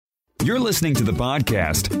You're listening to the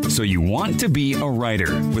podcast, So You Want to Be a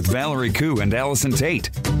Writer, with Valerie Khoo and Alison Tate.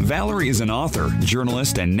 Valerie is an author,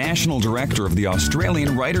 journalist, and national director of the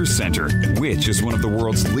Australian Writers Centre, which is one of the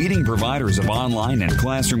world's leading providers of online and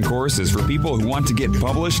classroom courses for people who want to get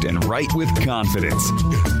published and write with confidence.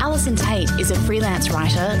 Alison Tate is a freelance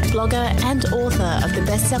writer, blogger, and author of the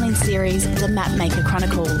best-selling series The Mapmaker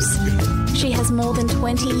Chronicles. She has more than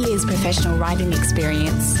 20 years professional writing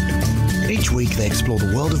experience. Each week they explore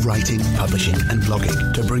the world of writing, publishing and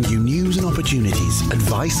blogging to bring you news and opportunities,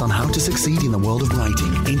 advice on how to succeed in the world of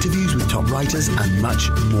writing, interviews with top writers and much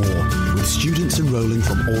more. With students enrolling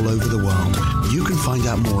from all over the world, you can find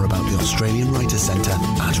out more about the Australian Writers Centre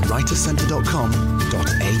at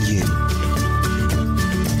writerscentre.com.au.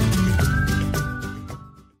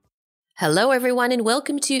 Hello everyone and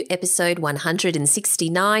welcome to episode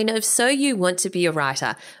 169 of So You Want to Be a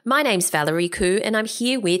Writer. My name's Valerie Khoo and I'm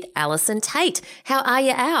here with Alison Tate. How are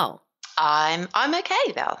you, Al? I'm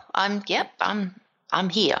okay, Val. I'm here.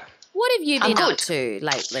 What have you been up to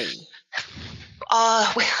lately? Well,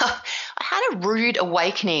 I had a rude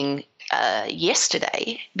awakening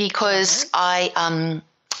yesterday because not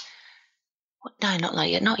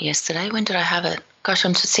yesterday. When did I have it? Gosh,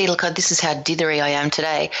 this is how dithery I am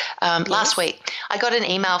today. Last week, I got an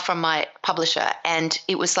email from my publisher and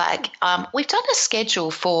it was like, we've done a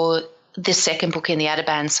schedule for the second book in the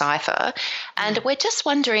Ataban Cipher and we're just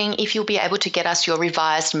wondering if you'll be able to get us your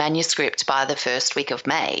revised manuscript by the first week of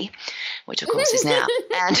May, which of course is now.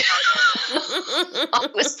 And I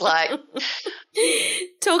was like...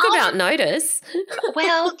 Talk about notice.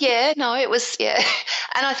 Well, yeah, no, it was, yeah.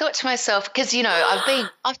 And I thought to myself, because, you know,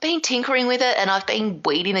 I've been tinkering with it and I've been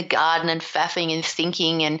weeding the garden and faffing and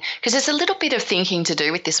thinking, and because there's a little bit of thinking to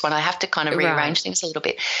do with this one. I have to kind of rearrange things a little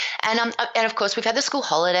bit. And of course we've had the school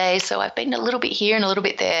holidays, so I've been a little bit here and a little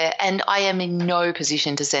bit there, and I am in no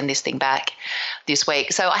position to send this thing back this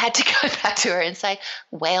week. So I had to go back to her and say,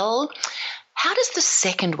 well, how does the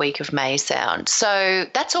second week of May sound? So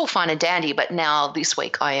that's all fine and dandy, but now this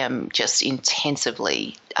week I am just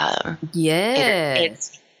intensively which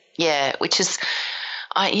is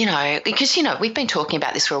because we've been talking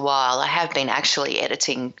about this for a while. I have been actually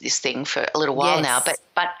editing this thing for a little while now, but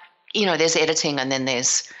there's editing and then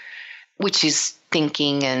there's which is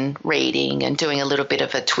thinking and reading and doing a little bit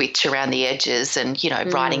of a twitch around the edges and,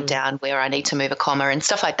 writing down where I need to move a comma and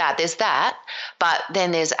stuff like that. There's that. But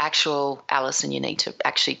then there's actual, Alison, you need to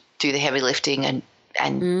actually do the heavy lifting and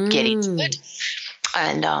get into it.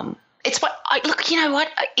 And it's what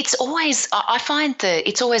it's always, I find that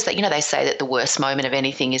it's always that, they say that the worst moment of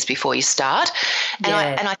anything is before you start. And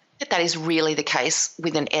I think that is really the case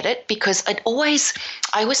with an edit, because I always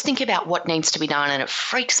think about what needs to be done, and it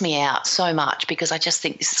freaks me out so much because I just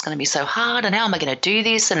think this is going to be so hard, and how am I going to do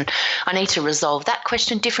this, and I need to resolve that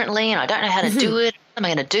question differently, and I don't know how to do it. What am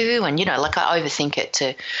I going to do? And I overthink it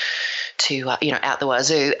to out the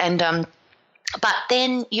wazoo. And but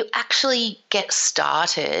then you actually get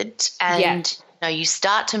started, and you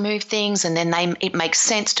start to move things, and then it makes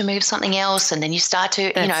sense to move something else, and then you start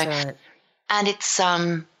to right. And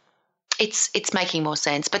it's making more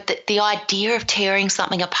sense. But the idea of tearing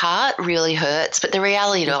something apart really hurts. But the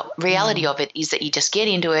reality of it is that you just get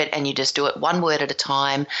into it and you just do it one word at a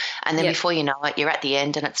time, and then before you know it, you're at the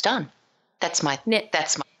end and it's done. That's my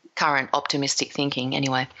current optimistic thinking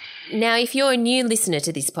anyway. Now, if you're a new listener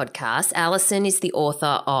to this podcast, Alison is the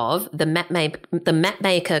author of the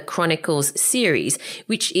Mapmaker Chronicles series,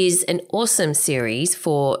 which is an awesome series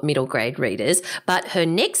for middle grade readers. But her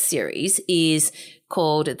next series is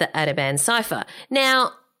called the Ataban Cipher.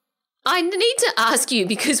 Now, I need to ask you,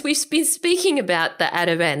 because we've been speaking about the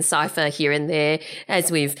Ataban Cipher here and there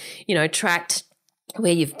as we've, tracked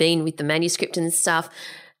where you've been with the manuscript and stuff.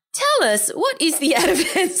 Tell us, what is the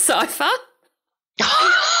Ataban Cipher?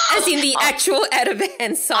 As in the actual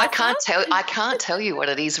Ataban Cipher? I can't tell you what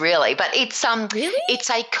it is really, but it's it's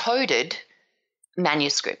a coded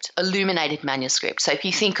manuscript, illuminated manuscript. So if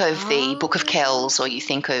you think of the Book of Kells, or you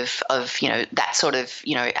think of that sort of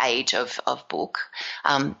age of book,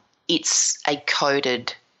 it's a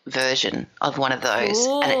coded version of one of those,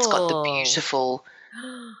 and it's got the beautiful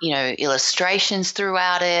illustrations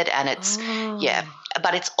throughout it, and it's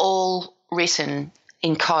but it's all written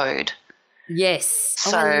in code. Yes.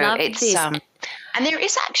 So I love it's this. And there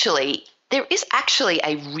is actually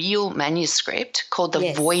a real manuscript called the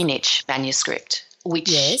Voynich manuscript, which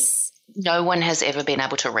no one has ever been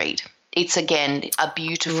able to read. It's again a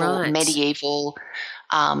beautiful medieval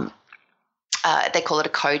they call it a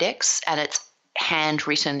codex, and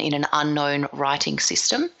handwritten in an unknown writing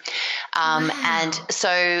system. And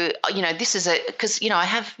so, this is because, I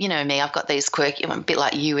have, me, I've got these quirky, I'm a bit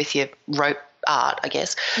like you with your rope art, I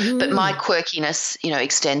guess, but my quirkiness,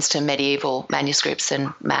 extends to medieval manuscripts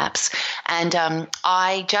and maps. And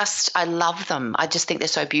I love them. I just think they're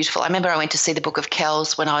so beautiful. I remember I went to see the Book of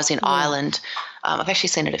Kells when I was in Ireland. I've actually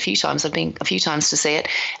seen it a few times. I've been a few times to see it.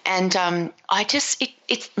 And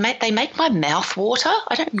they make my mouth water.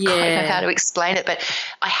 I don't quite know how to explain it, but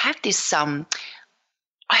I have this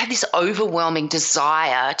overwhelming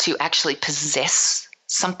desire to actually possess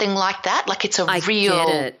something like that. Like it's it's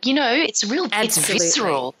real, Absolutely. It's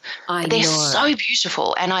visceral. They're so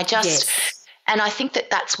beautiful. And and I think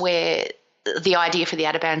that's where the idea for the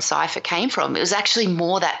Ateban Cipher came from. It was actually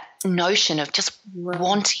more that notion of just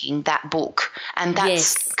wanting that book. And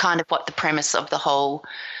that's kind of what the premise of the whole,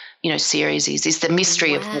 series is the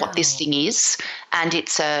mystery of what this thing is. And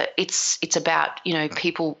it's about,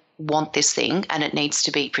 people want this thing and it needs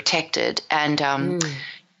to be protected. And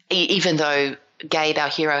even though Gabe, our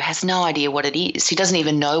hero, has no idea what it is. He doesn't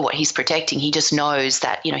even know what he's protecting. He just knows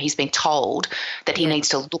that, he's been told that he needs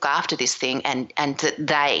to look after this thing and that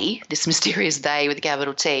they, this mysterious they with a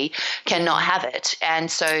capital T, cannot have it. And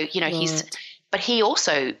so, but he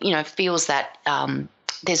also, feels that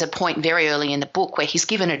there's a point very early in the book where he's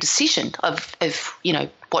given a decision of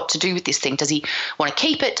what to do with this thing. Does he want to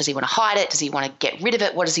keep it? Does he want to hide it? Does he want to get rid of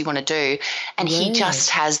it? What does he want to do? And he just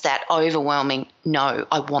has that overwhelming, no,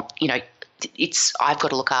 I want, I've got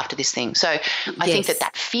to look after this thing. So I think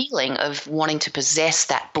that feeling of wanting to possess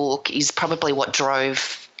that book is probably what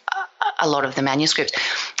drove a lot of the manuscripts.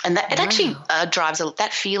 And that it actually drives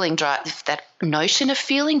that notion of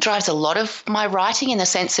feeling drives a lot of my writing, in the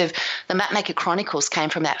sense of the Mapmaker Chronicles came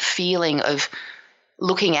from that feeling of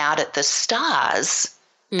looking out at the stars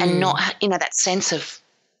and not, that sense of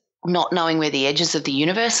not knowing where the edges of the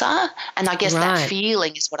universe are. And I guess that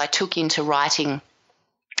feeling is what I took into writing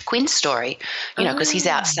Quinn's story, because he's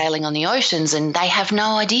out sailing on the oceans and they have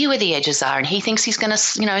no idea where the edges are, and he thinks he's going to,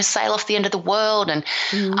 sail off the end of the world. And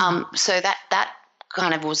so that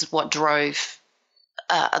kind of was what drove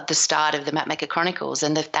the start of the Mapmaker Chronicles,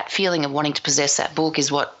 and that feeling of wanting to possess that book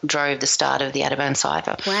is what drove the start of the Ateban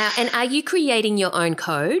Cipher. Wow. And are you creating your own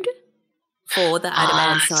code for the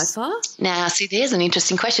Ateban Cipher? Now, see, there's an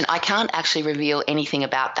interesting question. I can't actually reveal anything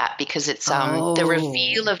about that because it's the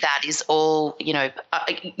reveal of that is all,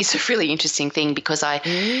 it's a really interesting thing, because I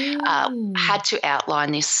had to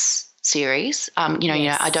outline this series.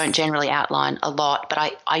 I don't generally outline a lot, but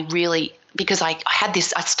I really, because I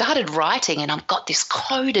started writing and I've got this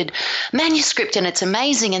coded manuscript and it's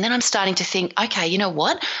amazing. And then I'm starting to think, okay, you know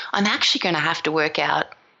what? I'm actually going to have to work out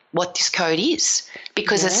what this code is,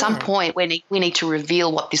 because at some point we need to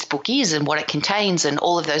reveal what this book is and what it contains and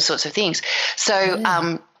all of those sorts of things. So,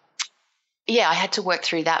 I had to work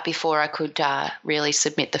through that before I could really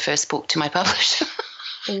submit the first book to my publisher.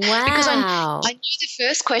 Wow. Because I knew the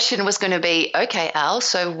first question was going to be, okay, Al,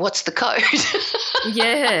 so what's the code?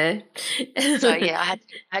 So, I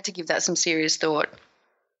had to give that some serious thought.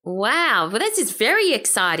 Wow. Well, this is very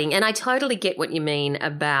exciting. And I totally get what you mean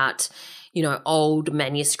about, old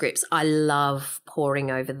manuscripts. I love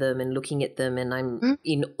poring over them and looking at them, and I'm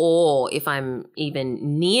in awe if I'm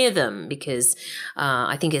even near them, because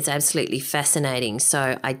I think it's absolutely fascinating.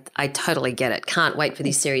 So I totally get it. Can't wait for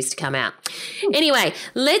this series to come out. Anyway,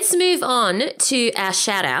 let's move on to our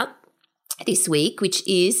shout out this week, which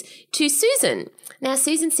is to Susan. Now,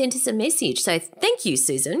 Susan sent us a message, so thank you,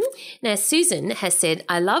 Susan. Now, Susan has said,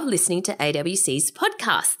 I love listening to AWC's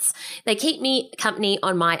podcasts. They keep me company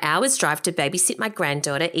on my hour's drive to babysit my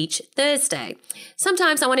granddaughter each Thursday.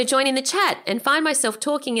 Sometimes I want to join in the chat and find myself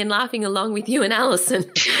talking and laughing along with you and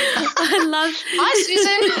Alison. Hi,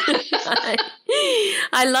 Susan.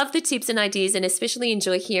 I love the tips and ideas, and especially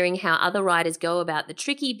enjoy hearing how other writers go about the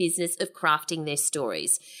tricky business of crafting their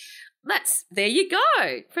stories. There you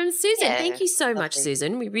go, from Susan. Yeah, thank you so much,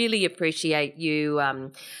 Susan. We really appreciate you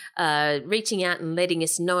reaching out and letting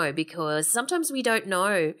us know, because sometimes we don't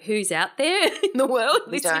know who's out there in the world.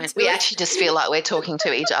 We don't. We actually just feel like we're talking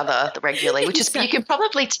to each other regularly, which is, you can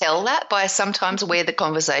probably tell that by sometimes where the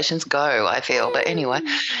conversations go, I feel. But anyway.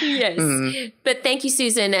 Yes. But thank you,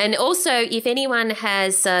 Susan. And also, if anyone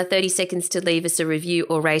has 30 seconds to leave us a review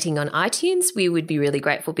or rating on iTunes, we would be really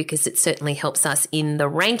grateful, because it certainly helps us in the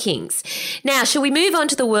rankings. Now, shall we move on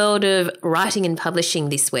to the world of writing and publishing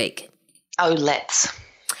this week? Oh, let's.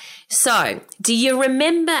 So, do you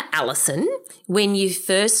remember, Alison, when you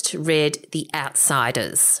first read The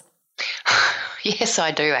Outsiders? Yes,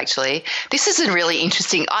 I do, actually. This is a really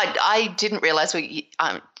interesting. I didn't realise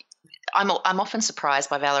I'm often surprised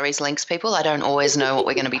by Valerie's links, people. I don't always know what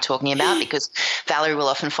we're going to be talking about because Valerie will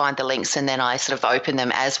often find the links and then I sort of open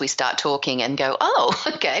them as we start talking and go, oh,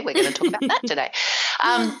 okay, we're going to talk about that today.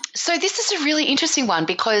 So this is a really interesting one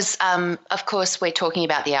because, of course, we're talking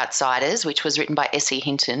about The Outsiders, which was written by S.E.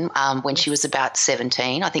 Hinton when she was about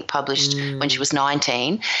 17, I think published when she was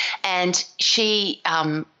 19. And she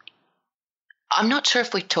I'm not sure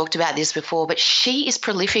if we've talked about this before, but she is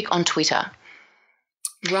prolific on Twitter.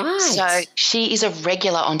 Right. So she is a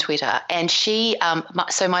regular on Twitter, and she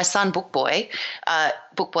so my son Bookboy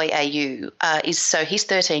AU he's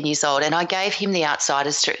 13 years old, and I gave him The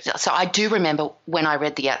Outsiders. So I do remember when I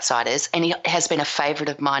read The Outsiders, and he has been a favourite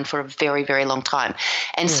of mine for a very, very long time.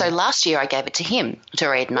 And so last year I gave it to him to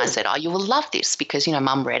read, and I said, "Oh, you will love this," because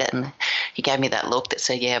Mum read it, and he gave me that look that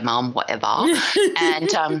said, "Yeah, Mum, whatever."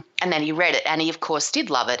 And then he read it, and he of course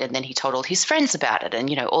did love it, and then he told all his friends about it,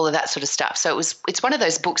 and all of that sort of stuff. So it's one of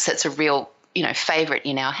those books that's a real favourite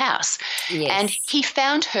in our house. Yes. And he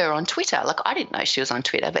found her on Twitter. Like, I didn't know she was on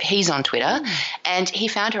Twitter, but he's on Twitter, and he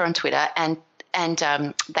found her on Twitter, and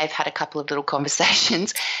they've had a couple of little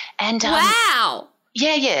conversations. And wow.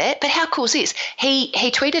 Yeah. But how cool is this? He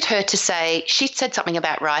tweeted her to say, she said something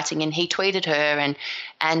about writing, and he tweeted her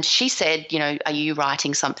and she said, are you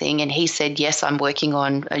writing something? And he said, yes, I'm working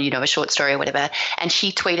on, a short story or whatever. And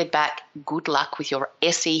she tweeted back, good luck with your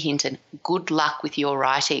S.E. Hinton, good luck with your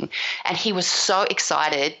writing. And he was so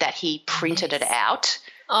excited that he printed it out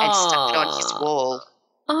and stuck it on his wall.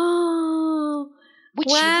 Oh, Which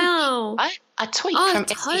wow. A tweet from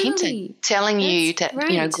S.E. Hinton telling you that,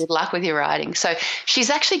 good luck with your writing. So she's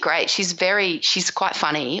actually great. She's quite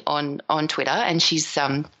funny on Twitter, and she's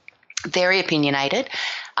very opinionated.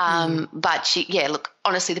 But look,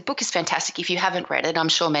 honestly, the book is fantastic. If you haven't read it, I'm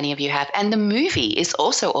sure many of you have. And the movie is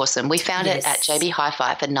also awesome. We found it at JB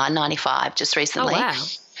Hi-Fi for $9.95 just recently. Oh, wow.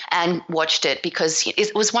 And watched it because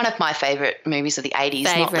it was one of my favourite movies of the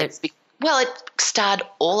 80s. Well, it starred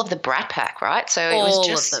all of the Brat Pack, right? So it was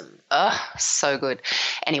just all of them. So good.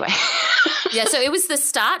 Anyway. Yeah, so it was the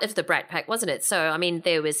start of the Brat Pack, wasn't it? So, I mean,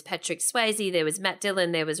 there was Patrick Swayze, there was Matt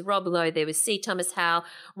Dillon, there was Rob Lowe, there was C. Thomas Howell,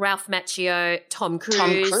 Ralph Macchio, Tom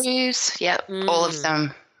Cruise. Yeah, all of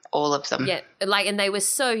them. Yeah, and they were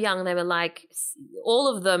so young. They were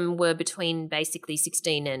all of them were between basically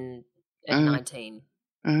 16 and 19.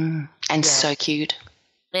 And so cute.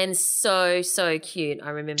 And so cute.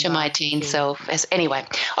 I remember to my teen self. Anyway,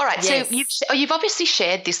 all right. Yes. So you've obviously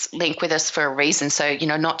shared this link with us for a reason. So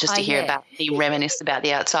not just to hear about me reminisce about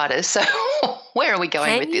The Outsiders. So where are we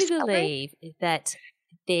going with this? Can you believe that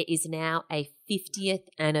there is now a 50th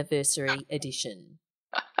anniversary edition?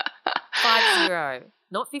 50,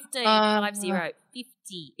 not 15.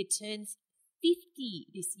 50. It turns 50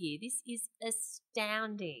 this year. This is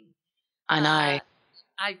astounding. I know.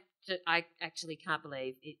 I actually can't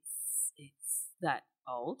believe it's that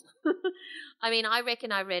old. I mean, I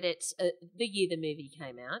reckon I read it the year the movie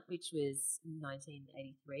came out, which was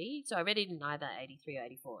 1983. So I read it in either 83 or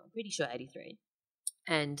 84. I'm pretty sure 83.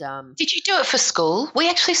 And did you do it for school? We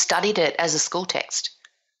actually studied it as a school text.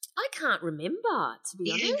 I can't remember, to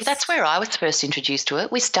be honest. That's where I was first introduced to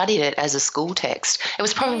it. We studied it as a school text. It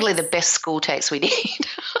was probably the best school text we did.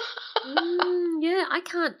 Yeah,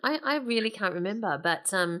 I really can't remember,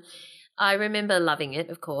 but I remember loving it,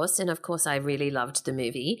 of course, and of course I really loved the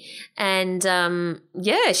movie. And so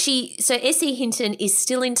S.E. Hinton is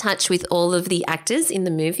still in touch with all of the actors in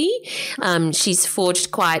the movie. She's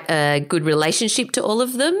forged quite a good relationship to all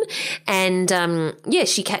of them. And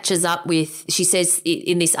she catches up with, she says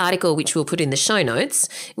in this article, which we'll put in the show notes,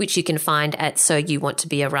 which you can find at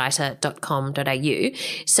soyouwanttobewriter.com.au.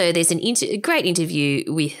 So there's a great interview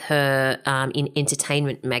with her in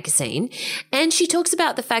Entertainment magazine. And she talks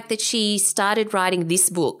about the fact that she started writing this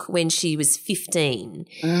book when she was 15.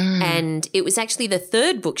 And it was actually the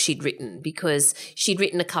third book she'd written because she'd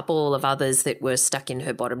written a couple of others that were stuck in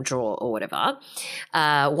her bottom drawer or whatever.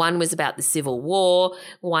 One was about the Civil War.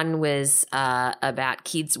 One was about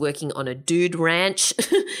kids working on a dude ranch.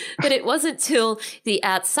 But it wasn't till The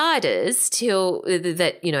Outsiders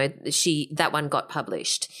that one got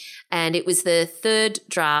published. And it was the third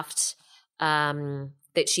draft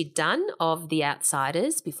that she'd done of The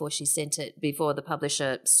Outsiders before she sent it, before the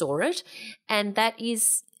publisher saw it. And that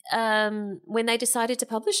is when they decided to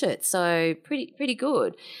publish it. So pretty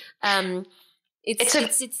good.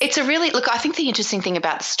 It's a really, look, I think the interesting thing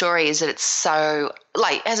about the story is that it's so,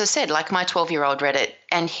 as I said, my 12-year-old read it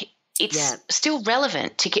and it's still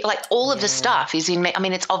relevant to get, all of the stuff is in, I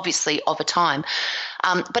mean, it's obviously of a time,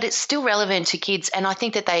 but it's still relevant to kids, and I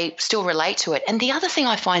think that they still relate to it. And the other thing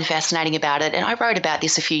I find fascinating about it, and I wrote about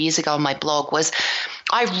this a few years ago on my blog, was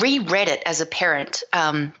I reread it as a parent,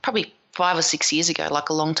 probably 5 or 6 years ago, like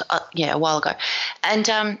a while ago.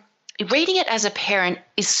 And reading it as a parent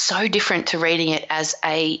is so different to reading it as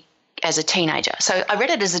a teenager. So I read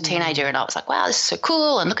it as a teenager and I was like, wow, this is so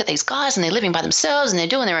cool. And look at these guys and they're living by themselves and they're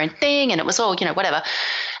doing their own thing. And it was all, whatever.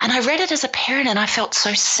 And I read it as a parent and I felt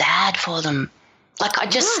so sad for them. Like I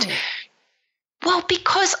just, well,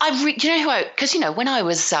 because when I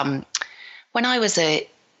was a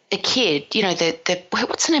kid,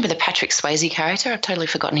 what's the name of the Patrick Swayze character? I've totally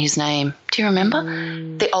forgotten his name. Do you remember?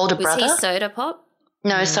 The older brother. Was he Soda Pop?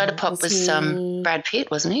 No, Soda Pop was Brad Pitt,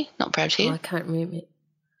 wasn't he? Not Brad Pitt. Oh, I can't remember.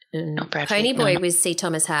 Not Brad Pony Pitt. Boy no. was C.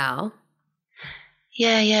 Thomas Howell.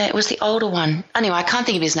 Yeah, it was the older one. Anyway, I can't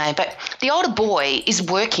think of his name, but the older boy is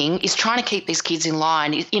trying to keep these kids in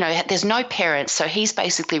line. There's no parents, so he's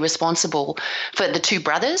basically responsible for the two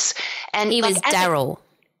brothers. And he was Daryl.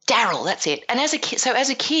 Daryl, that's it. And as a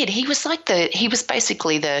kid, he was the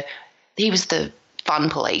fun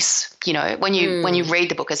police. When you read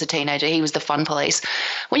the book as a teenager, he was the fun police.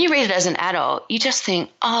 When you read it as an adult, you just think,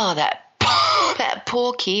 oh, that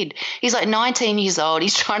poor kid. He's like 19 years old.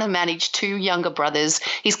 He's trying to manage two younger brothers.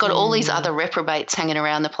 He's got all these other reprobates hanging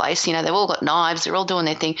around the place. They've all got knives. They're all doing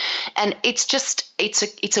their thing. And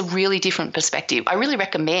it's a really different perspective. I really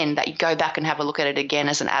recommend that you go back and have a look at it again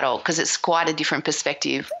as an adult because it's quite a different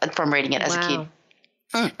perspective from reading it as a kid.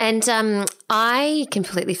 And I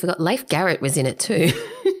completely forgot Leif Garrett was in it too.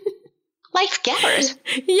 Leif Garrett?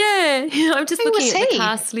 Yeah. I'm just looking at the he?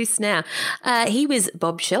 cast list now. He was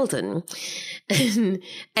Bob Sheldon.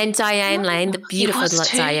 And Diane Lane, the beautiful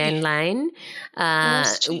Diane Lane,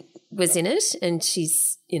 was in it. And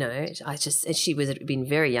she's, she would have been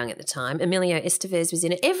very young at the time. Emilio Estevez was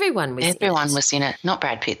in it. Everyone was in it. Not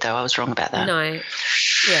Brad Pitt, though. I was wrong about that. No.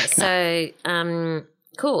 Yeah. So,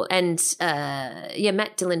 cool. And,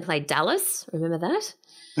 Matt Dillon played Dallas. Remember that?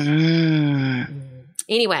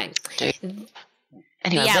 Anyway.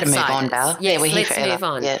 Better move on, Val. Yes, we're here let's forever. move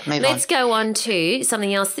on. Yeah, let's go on to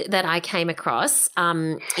something else that I came across.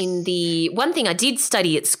 In the one thing I did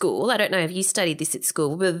study at school, I don't know if you studied this at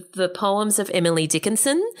school, were the poems of Emily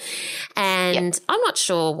Dickinson. And I'm not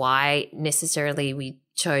sure why necessarily we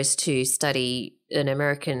chose to study an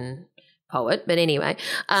American poet, but anyway,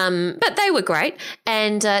 but they were great.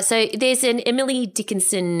 And so there's an Emily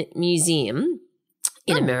Dickinson museum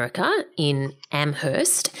in America, in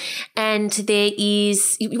Amherst, and there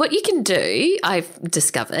is what you can do, I've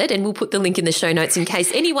discovered, and we'll put the link in the show notes in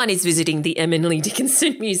case anyone is visiting the Emily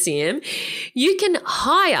Dickinson Museum. You can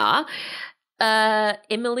hire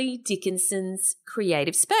Emily Dickinson's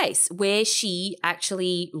creative space where she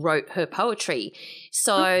actually wrote her poetry.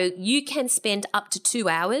 So you can spend up to 2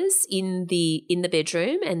 hours in the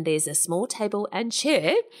bedroom, and there's a small table and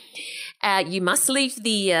chair. You must leave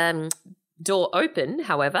the door open,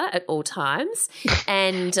 however, at all times,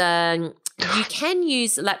 and you can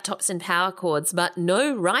use laptops and power cords, but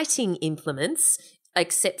no writing implements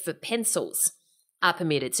except for pencils are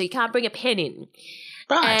permitted. So you can't bring a pen in.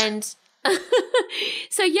 Right. And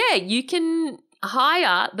so, you can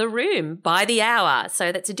hire the room by the hour.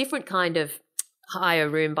 So that's a different kind of hire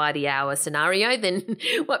room by the hour scenario than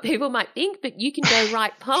what people might think, but you can go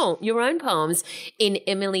write your own poems in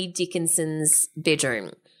Emily Dickinson's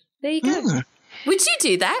bedroom. There you go. Would you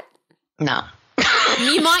do that? No.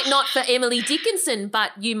 You might not for Emily Dickinson,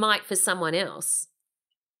 but you might for someone else.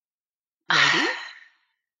 Maybe.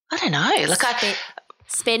 I don't know. Look,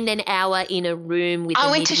 spend an hour in a room with.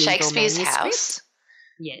 I went to Shakespeare's house.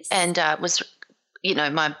 Yes, and was,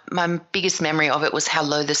 my biggest memory of it was how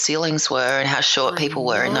low the ceilings were and how short people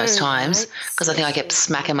were in those times. Because I think I kept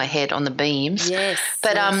smacking my head on the beams. Yes,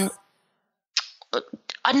 but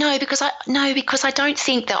I know because I don't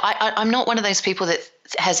think that I'm not one of those people that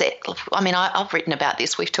has it. I mean, I've written about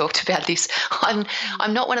this. We've talked about this. I'm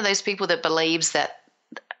not one of those people that believes that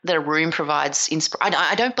a room provides inspiration.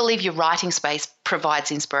 I don't believe your writing space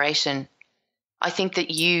provides inspiration. I think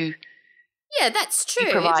that you that's true.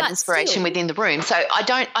 You provide inspiration within the room. So I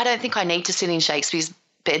don't think I need to sit in Shakespeare's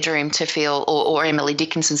bedroom to feel or Emily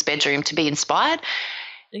Dickinson's bedroom to be inspired.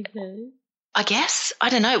 Okay. I guess. I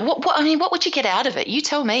don't know. What would you get out of it? You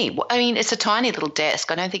tell me. I mean, it's a tiny little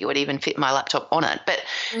desk. I don't think it would even fit my laptop on it. But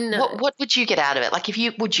what would you get out of it? Like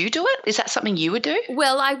would you do it? Is that something you would do?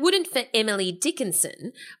 Well, I wouldn't for Emily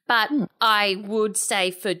Dickinson, but I would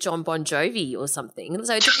say for John Bon Jovi or something.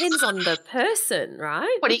 So it depends on the person,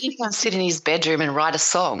 right? What, are you going to sit in his bedroom and write a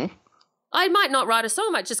song? I might not write a song.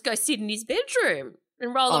 I might just go sit in his bedroom.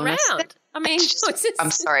 and roll around. I mean, I'm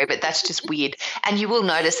sorry, but that's just weird. And you will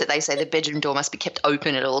notice that they say the bedroom door must be kept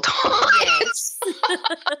open at all times. Yes.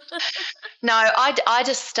 No, I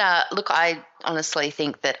just look. I honestly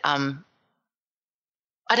think that I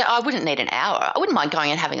wouldn't need an hour. I wouldn't mind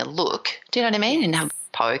going and having a look. Do you know what I mean? And have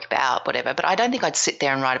a poke about whatever. But I don't think I'd sit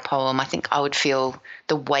there and write a poem. I think I would feel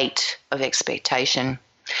the weight of expectation.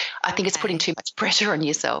 I think it's putting too much pressure on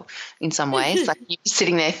yourself in some ways. Like you're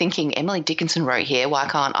sitting there thinking, Emily Dickinson wrote here. Why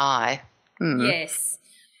can't I? Yes.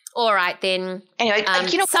 All right then. Anyway,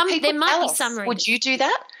 you know, there might be summaries. Would you do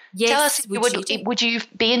that? Yes. Tell us, would you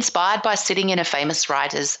be inspired by sitting in a famous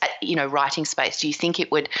writer's, writing space? Do you think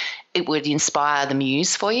it would inspire the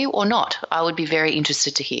muse for you or not? I would be very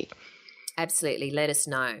interested to hear. Absolutely. Let us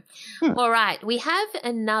know. All right. We have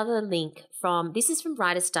another link this is from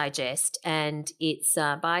Writer's Digest, and it's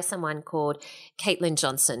by someone called Caitlin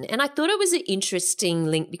Johnson. And I thought it was an interesting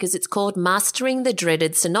link because it's called Mastering the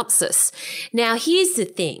Dreaded Synopsis. Now, here's the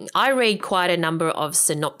thing. I read quite a number of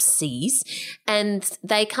synopses, and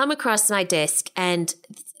they come across my desk, and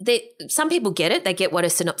some people get it. They get what a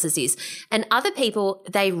synopsis is. And other people,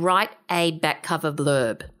 they write a back cover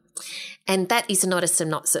blurb. And that is not a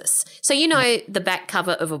synopsis. So, you know, the back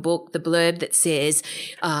cover of a book, the blurb that says,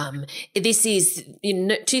 this is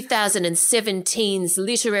 2017's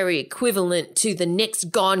literary equivalent to the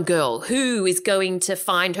next Gone Girl. Who is going to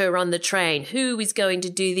find her on the train? Who is going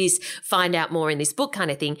to do this? Find out more in this book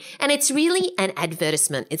kind of thing. And it's really an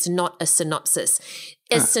advertisement. It's not a synopsis.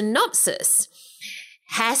 A synopsis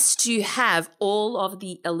has to have all of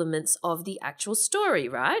the elements of the actual story,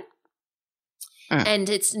 right? And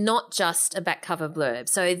it's not just a back cover blurb.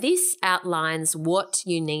 So this outlines what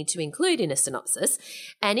you need to include in a synopsis,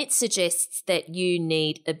 and it suggests that you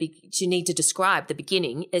need to describe the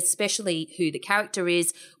beginning, especially who the character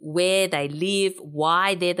is, where they live,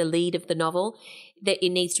 why they're the lead of the novel. That it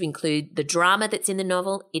needs to include the drama that's in the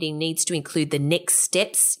novel. It needs to include the next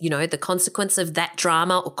steps, you know, the consequence of that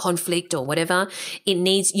drama or conflict or whatever. You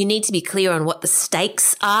need to be clear on what the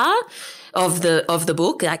stakes are of the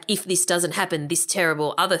book. Like, if this doesn't happen, this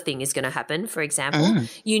terrible other thing is going to happen, for example.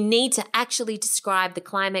 You need to actually describe the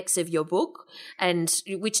climax of your book, and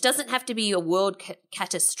which doesn't have to be a world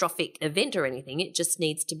catastrophic event or anything. It just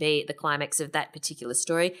needs to be the climax of that particular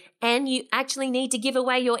story. And you actually need to give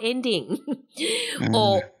away your ending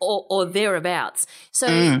or thereabouts.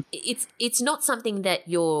 So it's not something that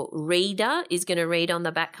your reader is going to read on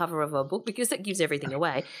the back cover of a book, because that gives everything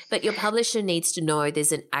away. But your publisher needs to know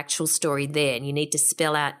there's an actual story there, and you need to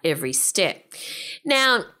spell out every step.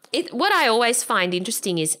 Now, what I always find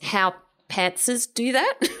interesting is how pantsers do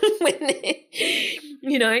that when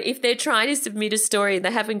if they're trying to submit a story and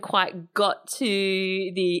they haven't quite got to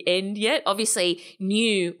the end yet. Obviously,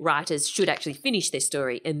 new writers should actually finish their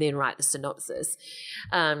story and then write the synopsis.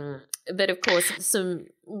 But of course, some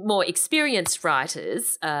more experienced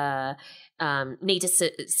writers need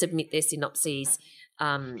to submit their synopses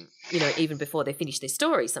even before they finish their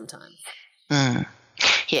story sometimes.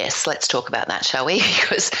 Yes, let's talk about that, shall we?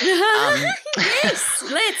 Because yes,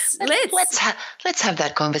 let's have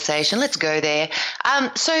that conversation. Let's go there.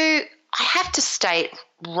 So I have to state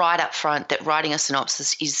right up front that writing a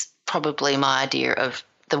synopsis is probably my idea of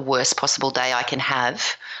the worst possible day I can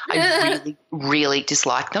have. I really, really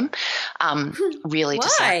dislike them. Really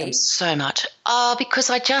dislike them so much. Because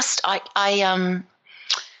I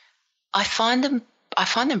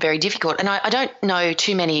find them very difficult, and I don't know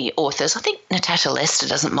too many authors. I think Natasha Lester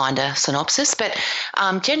doesn't mind a synopsis, but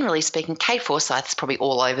generally speaking, Kate Forsyth's probably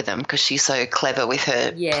all over them because she's so clever with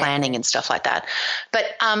her planning and stuff like that. But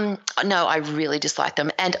no, I really dislike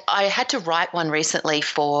them, and I had to write one recently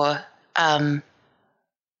for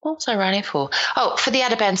what was I writing for? Oh, for the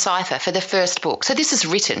Audubon Cipher, for the first book. So this is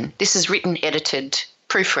written, edited,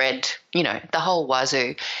 proofread, the whole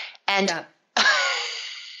wazoo, and.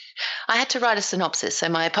 I had to write a synopsis. So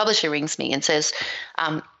my publisher rings me and says,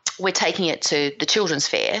 we're taking it to the children's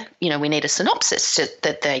fair. We need a synopsis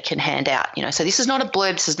that they can hand out. So this is not a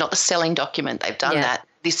blurb. This is not the selling document. They've done that.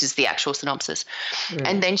 This is the actual synopsis.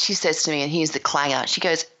 And then she says to me, and here's the clanger, she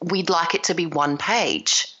goes, we'd like it to be 1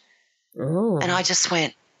 page. Ooh. And I just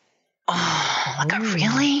went,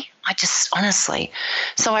 really? Honestly.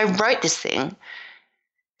 So I wrote this thing.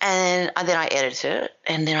 And then I edited it,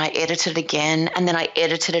 and then I edited it again, and then I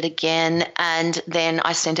edited it again, and then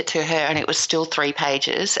I sent it to her, and it was still 3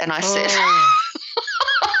 pages. And I said,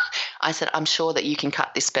 I'm sure that you can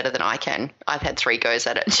cut this better than I can. I've had 3 goes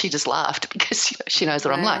at it. And she just laughed because she knows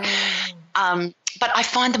what I'm like. but I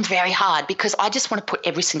find them very hard because I just want to put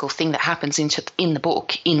every single thing that happens in the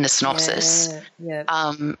book in the synopsis. Yeah.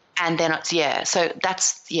 And then so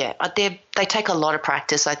that's they take a lot of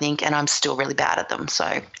practice, I think, and I'm still really bad at them.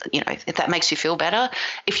 So if that makes you feel better,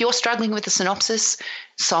 if you're struggling with the synopsis,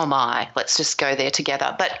 so am I. Let's just go there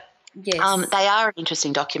together. But they are an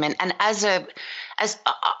interesting document, and I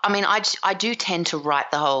do tend to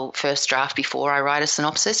write the whole first draft before I write a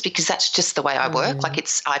synopsis because that's just the way I work. I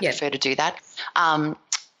prefer to do that. I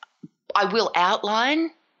will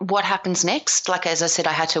outline what happens next. Like, as I said,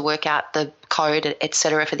 I had to work out the code, et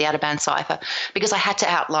cetera, for the out-of-band cipher because I had to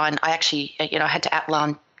outline. I had to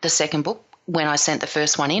outline the second book when I sent the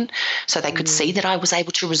first one in so they could see that I was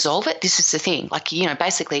able to resolve it. This is the thing.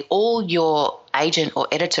 Basically all your agent or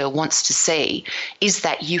editor wants to see is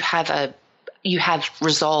that you have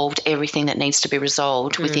resolved everything that needs to be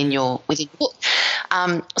resolved within your book.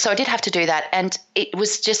 So I did have to do that, and it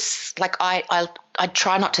was just like I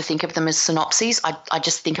try not to think of them as synopses. I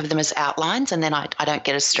just think of them as outlines, and then I don't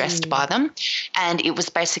get as stressed by them. And it was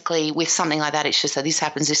basically with something like that, it's just that this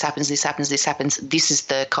happens, this happens, this happens, this happens. This is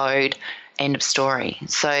the code. End of story.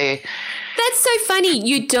 So that's so funny.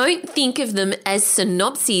 You don't think of them as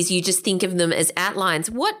synopses. You just think of them as outlines.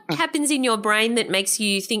 What happens in your brain that makes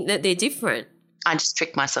you think that they're different? I just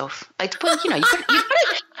tricked myself. You've got to,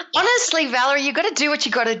 honestly, Valerie, you've got to do what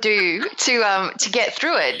you got to do to get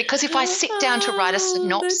through it. Because if I sit down to write a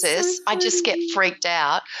synopsis, I just get freaked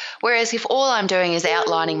out. Whereas if all I'm doing is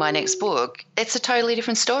outlining my next book, it's a totally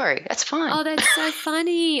different story. That's fine. Oh, that's so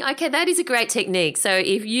funny. Okay, that is a great technique. So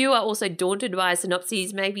if you are also daunted by a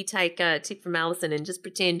synopsis, maybe take a tip from Alison and just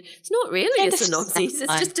pretend it's not really a synopsis.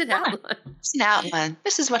 It's just an outline. It's an outline.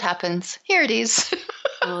 This is what happens. Here it is.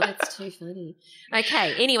 Oh, that's too funny.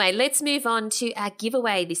 Okay, anyway, let's move on to our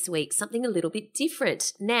giveaway this week, something a little bit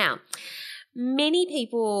different. Now, many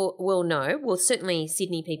people will know, well, certainly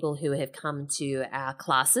Sydney people who have come to our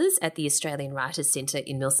classes at the Australian Writers Centre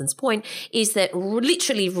in Milsons Point, is that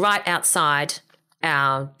literally right outside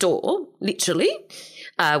our door, there's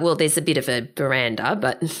a bit of a veranda,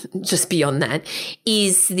 but just beyond that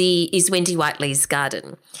is Wendy Whiteley's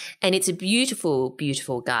garden, and it's a beautiful,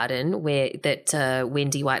 beautiful garden that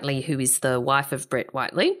Wendy Whiteley, who is the wife of Brett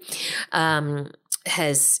Whiteley,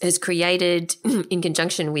 has created in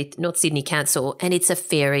conjunction with North Sydney Council, and it's a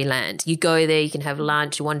fairyland. You go there, you can have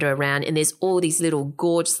lunch, you wander around, and there's all these little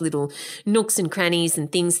gorgeous little nooks and crannies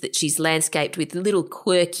and things that she's landscaped with little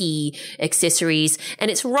quirky accessories,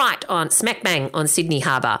 and it's right on smack bang on Sydney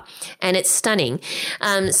Harbour, and it's stunning.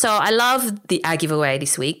 So I love our giveaway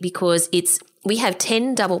this week because we have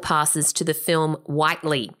 10 double passes to the film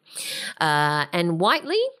Whiteley, and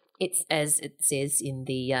Whiteley, it's, as it says in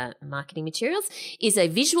the marketing materials, is a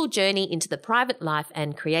visual journey into the private life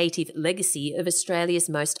and creative legacy of Australia's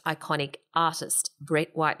most iconic artist,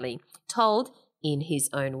 Brett Whiteley, told in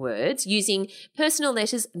his own words, using personal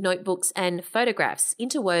letters, notebooks and photographs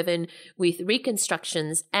interwoven with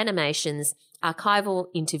reconstructions, animations, archival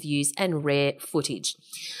interviews and rare footage.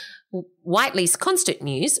 Whiteley's constant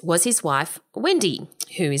muse was his wife, Wendy,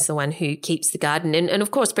 who is the one who keeps the garden. And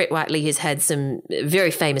of course, Brett Whiteley has had some very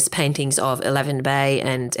famous paintings of Lavender Bay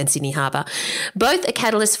and Sydney Harbour, both a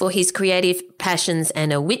catalyst for his creative passions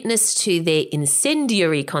and a witness to their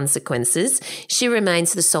incendiary consequences. She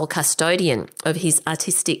remains the sole custodian of his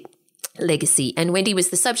artistic legacy, and Wendy was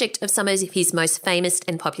the subject of some of his most famous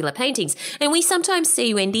and popular paintings. And we sometimes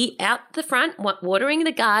see Wendy out the front watering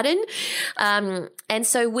the garden. And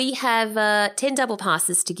so we have 10 double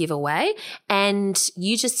passes to give away, and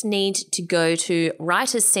you just need to go to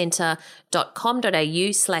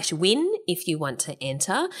writerscentre.com.au/win if you want to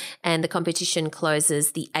enter, and the competition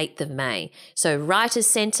closes the 8th of May. So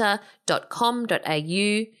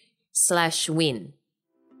writerscentre.com.au/win.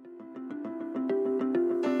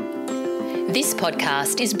 This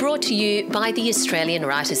podcast is brought to you by the Australian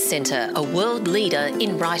Writers Centre, a world leader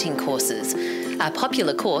in writing courses. Our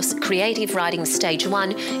popular course, Creative Writing Stage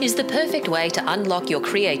 1, is the perfect way to unlock your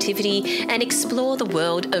creativity and explore the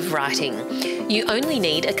world of writing. You only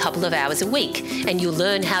need a couple of hours a week, and you'll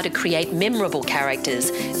learn how to create memorable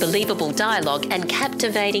characters, believable dialogue and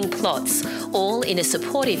captivating plots, all in a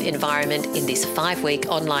supportive environment in this 5-week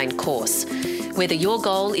online course. Whether your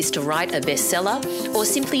goal is to write a bestseller or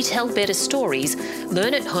simply tell better stories,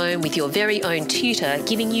 learn at home with your very own tutor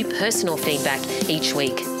giving you personal feedback each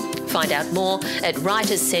week. Find out more at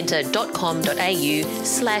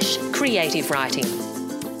writerscentre.com.au/creative writing.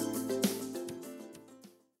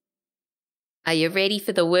 Are you ready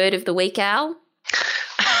for the word of the week, Al?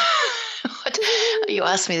 You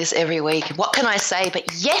ask me this every week. What can I say? But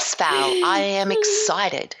yes, Val, I am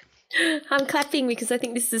excited. I'm clapping because I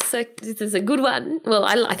think this is a good one. Well,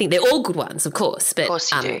 I think they're all good ones, of course. But, of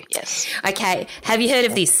course you do, yes. Okay, have you heard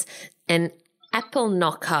of this? An apple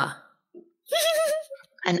knocker.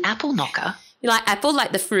 An apple knocker? You like apple,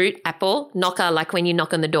 like the fruit, apple, knocker, like when you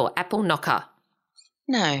knock on the door, apple knocker.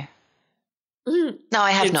 No. No,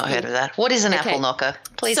 I have not heard of that. What is an apple knocker?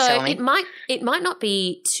 Please tell me. It might not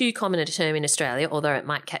be too common a term in Australia, although it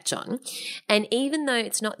might catch on. And even though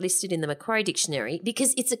it's not listed in the Macquarie Dictionary,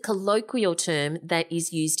 because it's a colloquial term that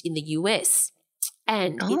is used in the US,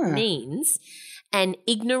 and it means an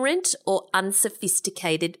ignorant or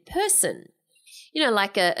unsophisticated person. You know,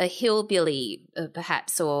 like a hillbilly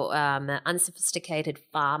perhaps, or an unsophisticated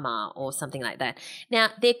farmer or something like that. Now,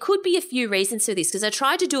 there could be a few reasons for this, because I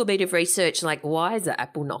tried to do a bit of research, like why is an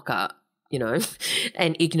apple knocker, you know,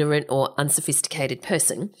 an ignorant or unsophisticated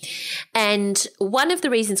person? And one of the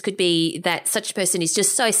reasons could be that such a person is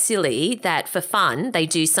just so silly that for fun they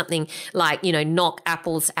do something like, you know, knock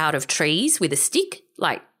apples out of trees with a stick,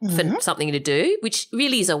 like for something to do, which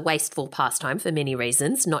really is a wasteful pastime for many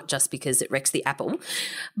reasons, not just because it wrecks the apple.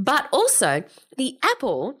 But also the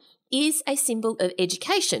apple is a symbol of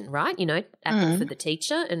education, right? You know, apple for the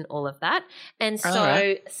teacher and all of that. And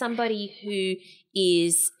so somebody who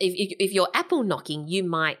is, if you're apple knocking, you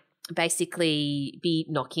might basically be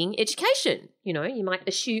knocking education. You know, you might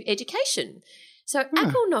eschew education. So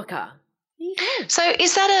apple knocker. There you go. So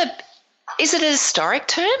is it a historic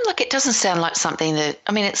term? Like, it doesn't sound like something that,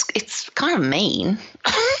 I mean, it's kind of mean.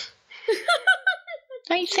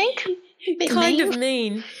 Don't you think? Kind of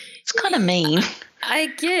mean. It's kind of mean. I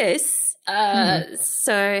guess.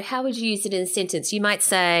 So how would you use it in a sentence? You might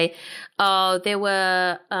say, oh, there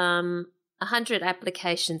were 100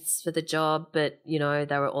 applications for the job, but, you know,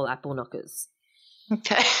 they were all apple knockers.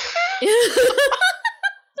 Okay.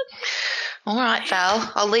 All right,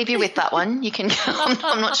 Val, I'll leave you with that one. You can.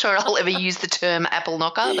 I'm not sure I'll ever use the term apple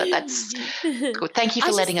knocker, but that's good. Thank you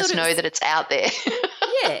for letting us know that it's out there.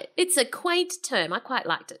 Yeah, it's a quaint term. I quite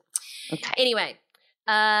liked it. Okay. Anyway,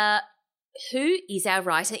 who is our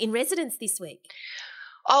writer in residence this week?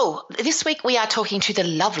 Oh, this week we are talking to the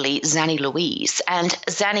lovely Zanny Louise, and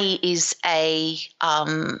Zanny is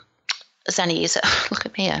look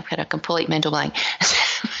at me, I've had a complete mental blank.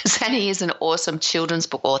 Zanny is an awesome children's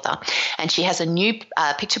book author, and she has a new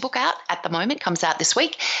picture book out at the moment, comes out this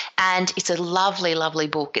week, and it's a lovely, lovely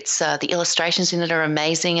book. It's the illustrations in it are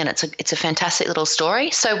amazing, and it's a fantastic little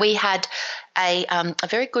story. So we had a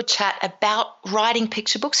very good chat about writing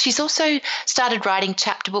picture books. She's also started writing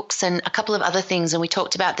chapter books and a couple of other things, and we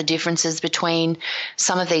talked about the differences between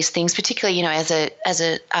some of these things, particularly, you know, as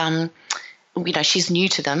a you know, she's new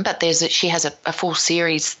to them, but she has a full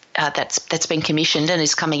series that's been commissioned and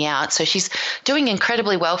is coming out. So she's doing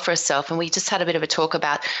incredibly well for herself. And we just had a bit of a talk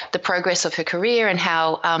about the progress of her career and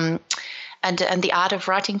how and the art of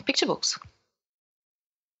writing picture books.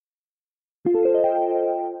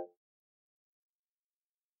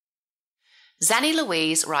 Zanny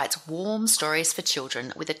Louise writes warm stories for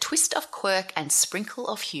children with a twist of quirk and sprinkle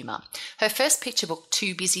of humour. Her first picture book,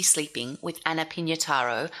 Too Busy Sleeping, with Anna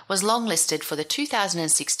Pignataro, was longlisted for the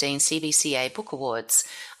 2016 CBCA Book Awards.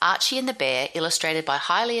 Archie and the Bear, illustrated by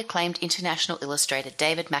highly acclaimed international illustrator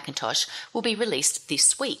David McIntosh, will be released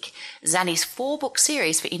this week. Zanny's 4-book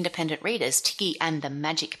series for independent readers, Tiggy and the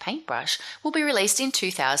Magic Paintbrush, will be released in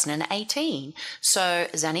 2018. So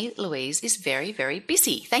Zanny Louise is very, very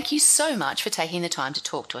busy. Thank you so much for taking the time to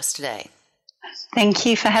talk to us today. Thank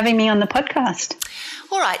you for having me on the podcast.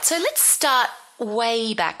 All right, so let's start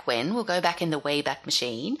way back when. We'll go back in the Wayback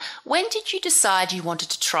Machine. When did you decide you wanted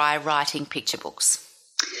to try writing picture books?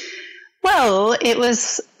 Well, it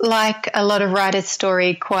was like a lot of writers'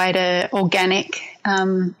 story, quite an organic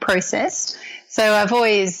process. So I've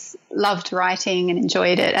always loved writing and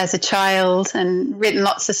enjoyed it as a child and written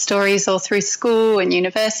lots of stories all through school and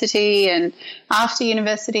university and after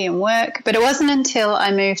university and work. But it wasn't until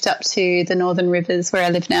I moved up to the Northern Rivers, where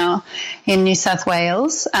I live now in New South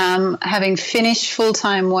Wales, having finished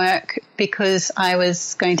full-time work because I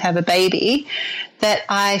was going to have a baby, that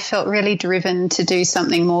I felt really driven to do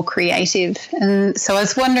something more creative. And so I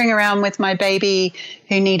was wandering around with my baby,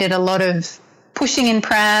 who needed a lot of pushing in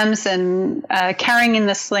prams and carrying in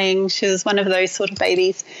the sling. She was one of those sort of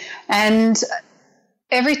babies. And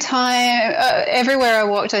every time, everywhere I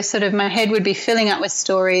walked, my head would be filling up with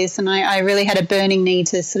stories, and I really had a burning need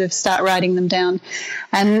to sort of start writing them down.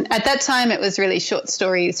 And at that time, it was really short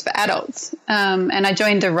stories for adults. And I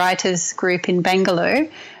joined a writers group in Bangalore,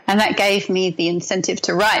 and that gave me the incentive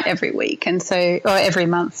to write every week. And so, or every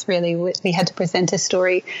month, really, we had to present a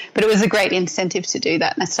story. But it was a great incentive to do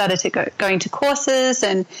that. And I started to going to courses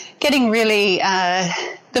and getting really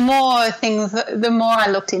the more I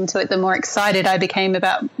looked into it, the more excited I became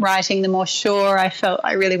about writing, the more sure I felt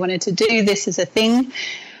I really wanted to do this as a thing.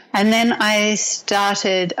 And then I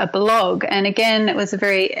started a blog. And again, it was a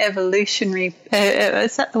very evolutionary,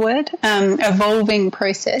 is that the word? Evolving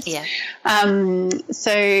process. Yeah. I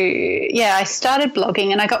started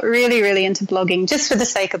blogging, and I got really, really into blogging just for the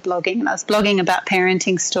sake of blogging. And I was blogging about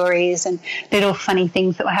parenting stories and little funny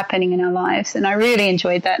things that were happening in our lives. And I really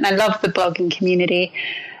enjoyed that. And I loved the blogging community.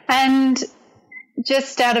 And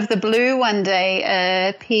just out of the blue one day,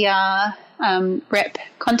 a PR rep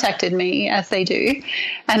contacted me, as they do,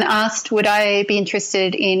 and asked would I be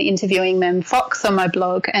interested in interviewing Mem Fox on my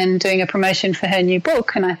blog and doing a promotion for her new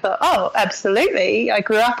book. And I thought, oh, absolutely. I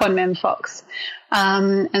grew up on Mem Fox.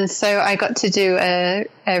 And so I got to do a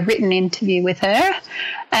written interview with her,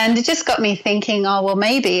 and it just got me thinking, oh, well,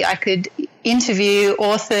 maybe I could interview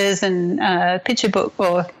authors and picture book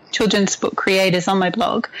or children's book creators on my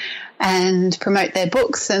blog and promote their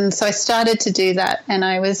books. And so I started to do that, and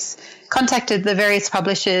I contacted the various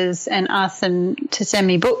publishers and asked them to send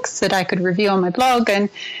me books that I could review on my blog. And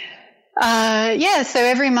so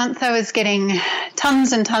every month I was getting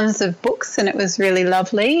tons and tons of books, and it was really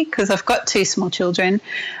lovely because I've got 2 small children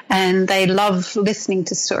and they love listening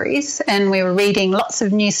to stories, and we were reading lots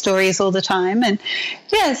of new stories all the time. And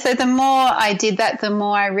so the more I did that, the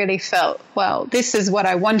more I really felt, well, this is what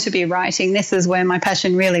I want to be writing. This is where my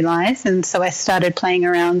passion really lies. And so I started playing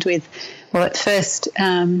around with, well, at first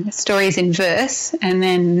stories in verse, and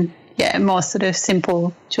then more sort of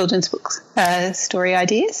simple children's books, story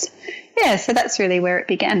ideas. So that's really where it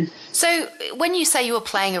began. So when you say you were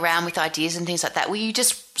playing around with ideas and things like that, were you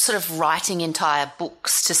just sort of writing entire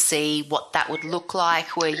books to see what that would look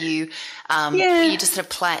like? Were you just sort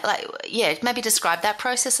of maybe describe that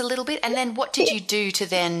process a little bit, and then what did you do to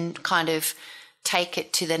then kind of take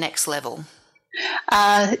it to the next level?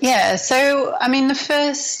 So I mean, the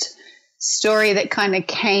first story that kind of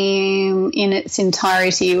came in its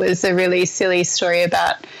entirety was a really silly story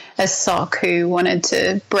about a sock who wanted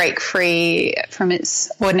to break free from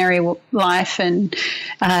its ordinary life, and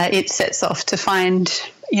it sets off to find,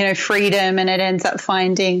 freedom, and it ends up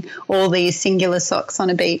finding all these singular socks on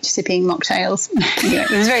a beach sipping mocktails. It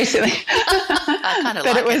was very silly. I kind of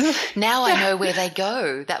like it. Now I know where they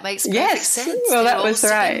go. That makes perfect sense. Well, that was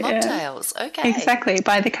right. Mocktails. Yeah. Okay. Exactly,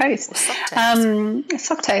 by the coast.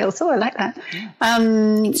 Socktails. Oh, I like that.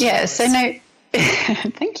 So no.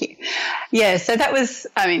 Thank you. So that was,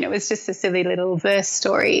 it was just a silly little verse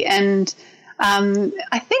story. And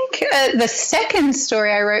I think the second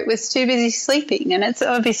story I wrote was Too Busy Sleeping, and it's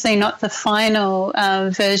obviously not the final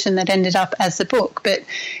version that ended up as a book, but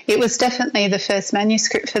it was definitely the first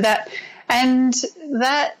manuscript for that. And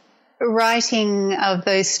that writing of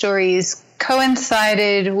those stories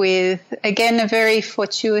coincided with, again, a very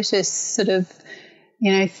fortuitous sort of,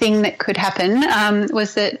 thing that could happen,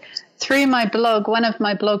 was that through my blog, one of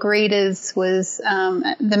my blog readers was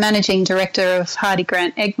the managing director of Hardy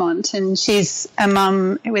Grant Egmont, and she's a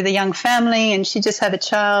mum with a young family, and she just had a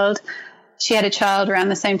child. She had a child around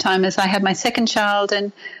the same time as I had my second child,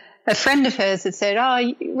 and a friend of hers had said,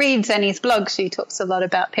 read Zanny's blog. She talks a lot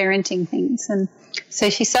about parenting things. And so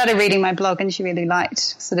she started reading my blog, and she really liked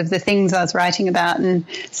sort of the things I was writing about, and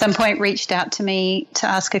at some point reached out to me to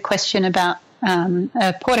ask a question about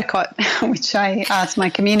a porta-cot, which I asked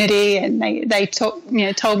my community, and they told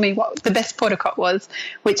me what the best porta-cot was,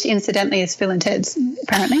 which incidentally is Phil and Ted's,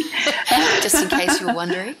 apparently. Just in case you were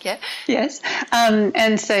wondering, yeah. Yes.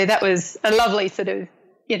 And so that was a lovely sort of,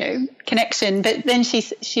 connection. But then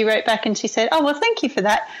she wrote back and she said, oh, well, thank you for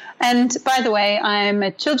that. And by the way, I'm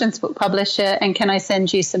a children's book publisher, and can I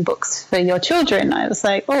send you some books for your children? I was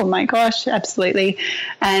like, oh my gosh, absolutely.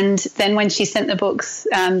 And then when she sent the books,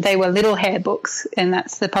 they were Little Hare Books, and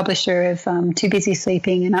that's the publisher of Too Busy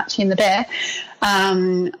Sleeping and Archie and the Bear.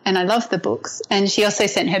 And I love the books. And she also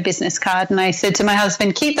sent her business card, and I said to my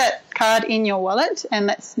husband, keep that card in your wallet, and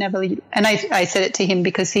let's never. And I said it to him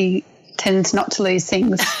because he tends not to lose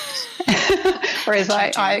things, whereas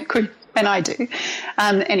I could, and I do.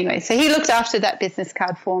 Anyway, so he looked after that business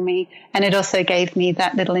card for me, and it also gave me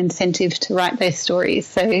that little incentive to write those stories.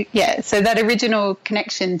 So, so that original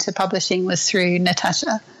connection to publishing was through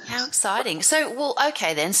Natasha. How exciting. So, well,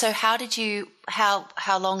 okay then. So how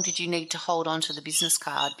long did you need to hold on to the business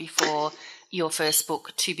card before your first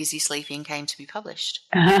book, Too Busy Sleeping, came to be published?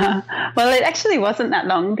 Well, it actually wasn't that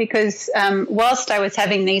long, because whilst I was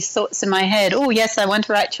having these thoughts in my head, oh, yes, I want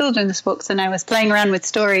to write children's books, and I was playing around with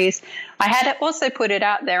stories, I had also put it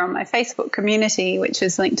out there on my Facebook community, which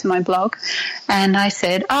is linked to my blog, and I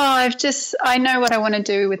said, I know what I want to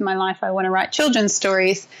do with my life. I want to write children's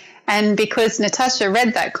stories. And because Natasha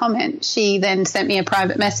read that comment, she then sent me a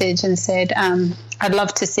private message and said, I'd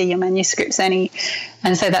love to see your manuscripts, Annie.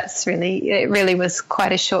 And so it really was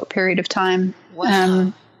quite a short period of time.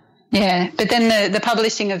 Wow. But then the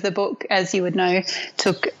publishing of the book, as you would know,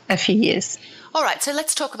 took a few years. All right, so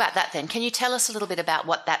let's talk about that then. Can you tell us a little bit about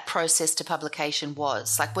what that process to publication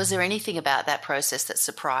was? Like, was there anything about that process that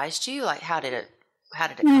surprised you? Like, how did it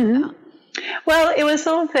come about? Well, it was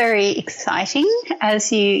all very exciting,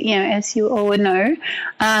 as you all would know.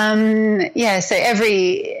 So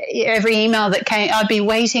every email that came, I'd be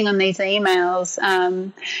waiting on these emails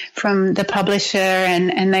from the publisher,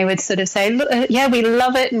 and they would sort of say, "Look, we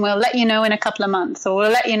love it, and we'll let you know in a couple of months, or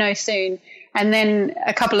we'll let you know soon." And then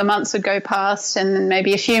a couple of months would go past, and then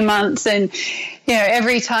maybe a few months, and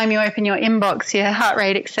every time you open your inbox, your heart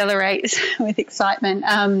rate accelerates with excitement.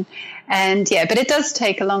 But it does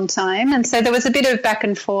take a long time, and so there was a bit of back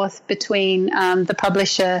and forth between the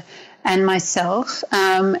publisher and myself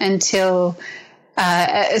until.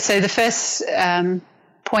 So the first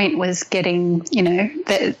point was getting,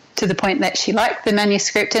 to the point that she liked the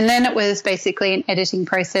manuscript, and then it was basically an editing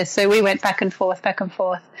process. So we went back and forth.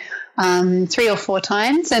 3 or 4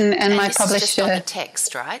 times, and my this publisher. Is just on the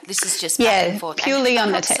text, right? This is just back and forth. Purely on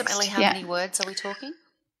the text. Approximately how many words are we talking?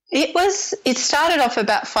 It started off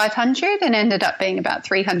about 500 and ended up being about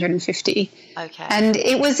 350. Okay. And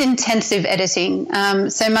it was intensive editing.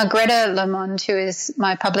 So Margreta Lamond, who is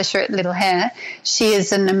my publisher at Little Hare, she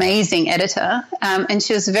is an amazing editor, and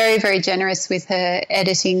she was very, very generous with her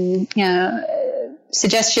editing,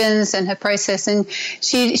 suggestions and her process, and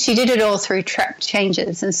she did it all through track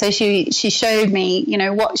changes, and so she showed me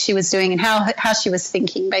what she was doing and how she was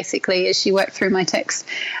thinking basically as she worked through my text.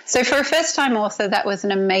 So for a first time author, that was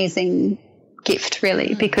an amazing gift,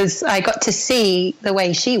 really, because I got to see the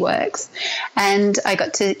way she works, and I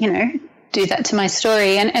got to do that to my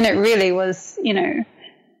story, and it really was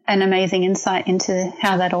an amazing insight into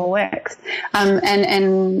how that all works.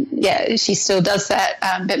 She still does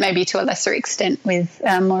that, but maybe to a lesser extent with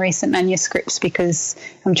more recent manuscripts, because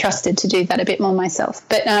I'm trusted to do that a bit more myself.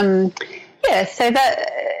 But so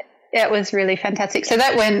that was really fantastic. So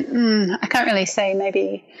that went, I can't really say,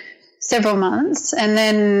 maybe several months, and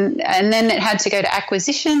then it had to go to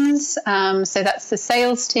acquisitions. So that's the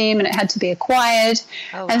sales team, and it had to be acquired.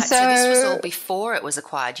 Oh, and right. So this was all before it was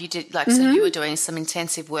acquired. You did so you were doing some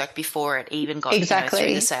intensive work before it even got through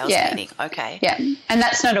the sales meeting. Okay. Yeah, and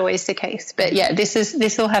that's not always the case, but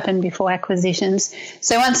this all happened before acquisitions.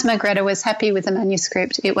 So once Margreta was happy with the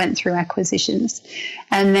manuscript, it went through acquisitions,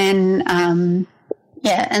 and then.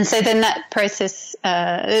 And so then that process,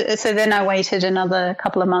 so then I waited another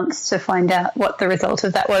couple of months to find out what the result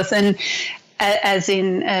of that was. And as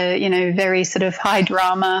in, very sort of high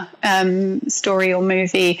drama story or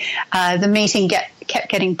movie, the meeting kept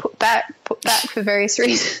getting put back for various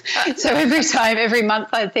reasons. So every month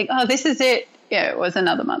I'd think, oh, this is it. It was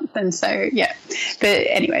another month. And so, But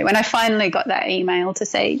anyway, when I finally got that email to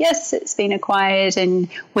say, yes, it's been acquired and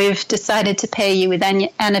we've decided to pair you with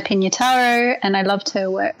Anna Pignataro, and I loved her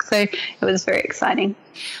work. So it was very exciting.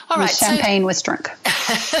 All right. Champagne was drunk.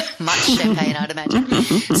 Much champagne, I'd imagine.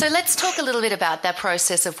 So let's talk a little bit about that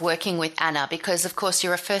process of working with Anna, because, of course,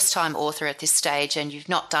 you're a first-time author at this stage and you've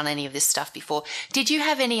not done any of this stuff before. Did you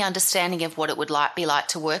have any understanding of what it would be like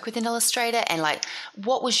to work with an illustrator, and,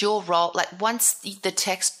 what was your role? Once the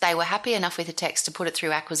text, they were happy enough with the text to put it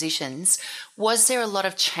through acquisitions, was there a lot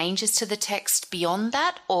of changes to the text beyond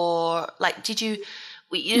that? Or, did you...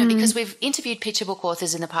 because we've interviewed picture book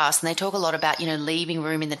authors in the past, and they talk a lot about, leaving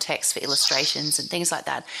room in the text for illustrations and things like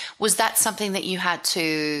that. Was that something that you had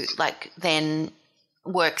to then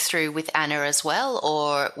work through with Anna as well,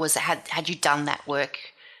 or had you done that work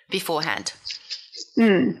beforehand?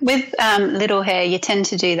 With Little Hare, you tend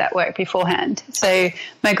to do that work beforehand. So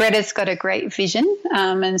Margreta's got a great vision,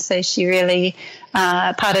 and so she really,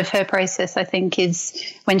 part of her process, I think, is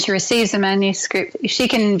when she receives a manuscript, if she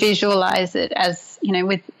can visualize it as,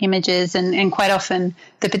 with images, and quite often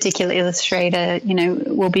the particular illustrator,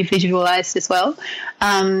 will be visualized as well.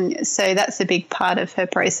 So that's a big part of her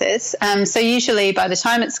process. So usually by the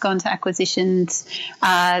time it's gone to acquisitions,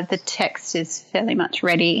 the text is fairly much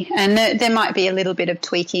ready, and there might be a little bit of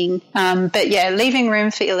tweaking. But leaving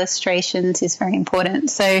room for illustrations is very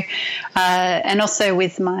important. So, and also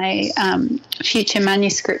with my future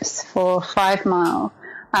manuscripts for 5 Mile,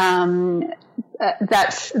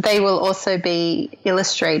 that they will also be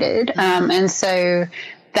illustrated, and so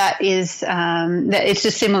that is it's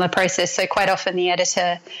a similar process. So quite often the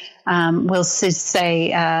editor will say,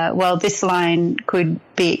 well, this line could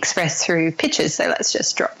be expressed through pictures, so let's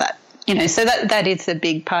just drop that So that is a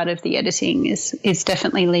big part of the editing is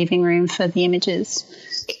definitely leaving room for the images.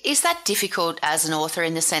 Is that difficult as an author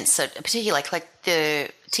in the sense that, particularly like the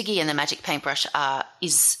Tiggy and the Magic Paintbrush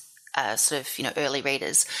is sort of early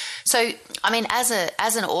readers. So I mean, as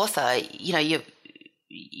an author,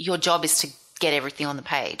 your job is to get everything on the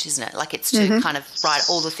page, isn't it? Like it's to kind of write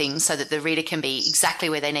all the things so that the reader can be exactly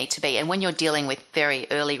where they need to be. And when you're dealing with very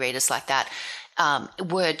early readers like that,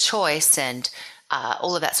 word choice and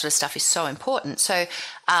all of that sort of stuff is so important. So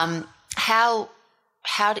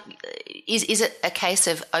is it a case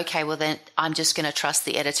of, okay, well then I'm just going to trust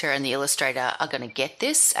the editor and the illustrator are going to get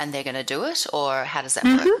this and they're going to do it, or how does that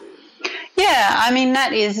work? Yeah, I mean,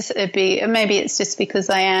 that is a big, maybe it's just because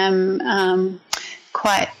I am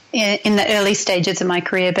quite in the early stages of my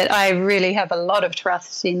career, but I really have a lot of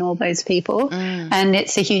trust in all those people. And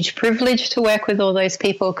it's a huge privilege to work with all those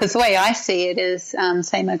people, because the way I see it is,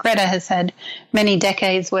 say, Margreta has had many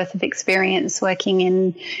decades worth of experience working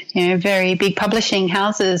in, very big publishing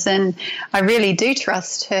houses, and I really do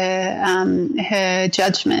trust her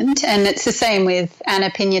judgment. And it's the same with Anna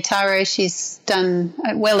Pignataro. She's done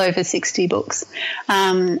well over 60 books.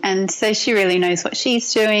 And so she really knows what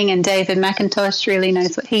she's doing, and David McIntosh really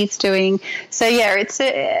knows what he's doing. So yeah,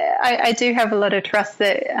 I do have a lot of trust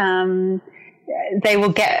that they will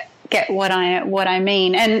get what I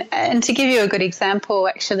mean. And to give you a good example,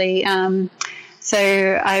 actually,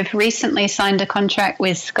 so I've recently signed a contract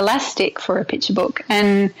with Scholastic for a picture book,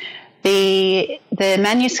 and the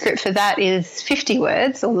manuscript for that is 50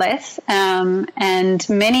 words or less, and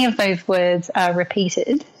many of those words are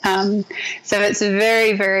repeated. So it's a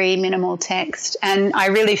very, very minimal text. And I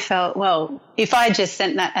really felt, well, if I just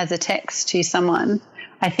sent that as a text to someone,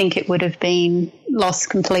 I think it would have been lost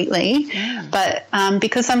completely. Yeah. But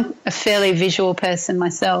because I'm a fairly visual person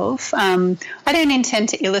myself, I don't intend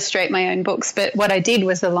to illustrate my own books, but what I did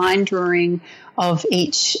was a line drawing of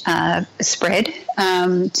each spread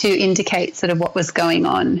to indicate sort of what was going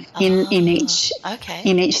on in each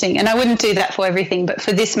thing. And I wouldn't do that for everything, but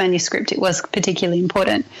for this manuscript it was particularly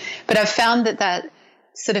important. But I've found that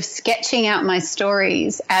sort of sketching out my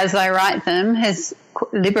stories as I write them has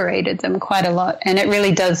liberated them quite a lot, and it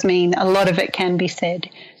really does mean a lot of it can be said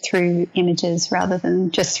through images rather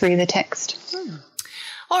than just through the text.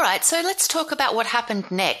 All right, so let's talk about what happened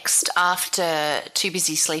next after Too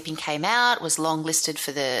Busy Sleeping came out. It was longlisted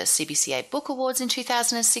for the CBCA Book Awards in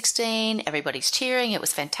 2016. Everybody's cheering. It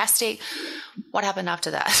was fantastic. What happened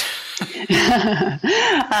after that?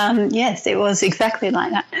 Yes, it was exactly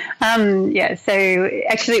like that. So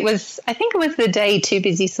actually I think it was the day Too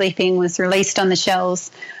Busy Sleeping was released on the shelves.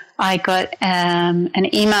 I got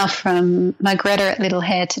an email from Margreta at Little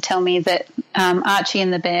Hare to tell me that Archie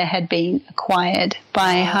and the Bear had been acquired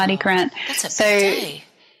by Hardy Grant. That's a big day.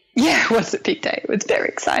 Yeah, it was a big day. It was very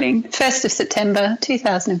exciting. 1st of September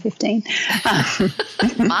 2015.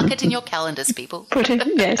 Mark it in your calendars, people.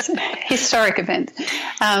 Yes, historic event.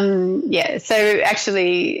 So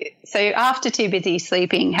after Too Busy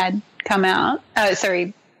Sleeping had come out,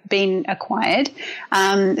 been acquired,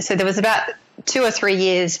 so there was about 2 or 3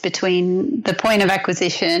 years between the point of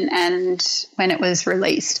acquisition and when it was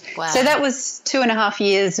released. Wow. So that was 2.5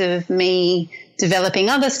 years of me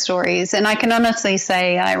developing other stories. And I can honestly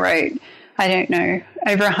say I wrote, I don't know,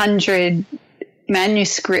 over 100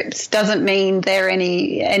 manuscripts. Doesn't mean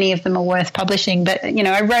any of them are worth publishing, but,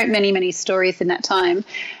 I wrote many, many stories in that time.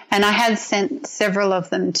 And I had sent several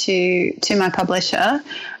of them to my publisher,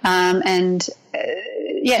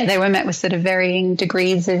 they were met with sort of varying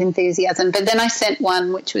degrees of enthusiasm. But then I sent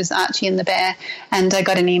one, which was Archie and the Bear, and I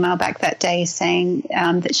got an email back that day saying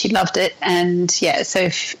that she loved it. And, so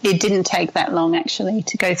it didn't take that long, actually,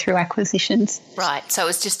 to go through acquisitions. Right. So it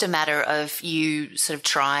was just a matter of you sort of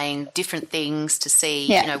trying different things to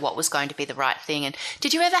see, what was going to be the right thing. And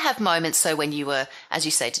did you ever have moments, when you were, as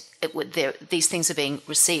you said, these things are being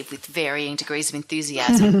received with varying degrees of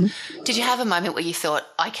enthusiasm. Did you have a moment where you thought,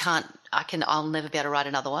 I'll never be able to write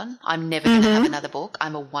another one. I'm never going to have another book.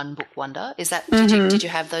 I'm a one-book wonder. Is that, did you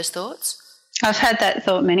have those thoughts? I've had that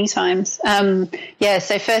thought many times.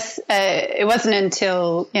 So first, it wasn't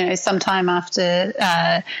until, sometime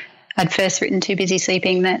after I'd first written Too Busy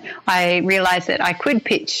Sleeping that I realised that I could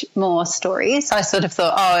pitch more stories. I sort of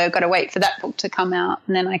thought, I've got to wait for that book to come out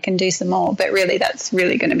and then I can do some more. But really, that's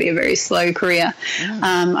really going to be a very slow career.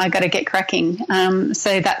 I got to get cracking.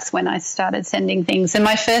 So that's when I started sending things. And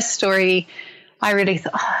my first story, I really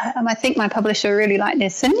thought, I think my publisher really liked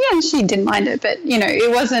this. And, she didn't mind it. But,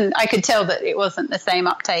 it wasn't – I could tell that it wasn't the same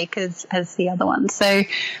uptake as the other one. So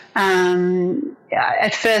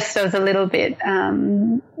at first I was a little bit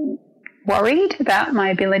worried about my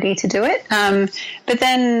ability to do it. But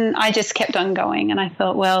then I just kept on going, and I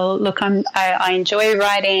thought, well, look, I enjoy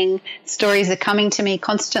writing. Stories are coming to me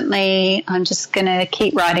constantly. I'm just going to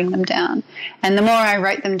keep writing them down. And the more I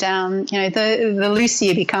wrote them down, the looser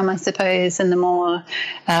you become, I suppose, and the more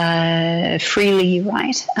freely you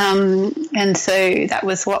write. And so that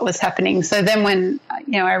was what was happening. So then when,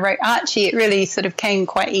 I wrote Archie, it really sort of came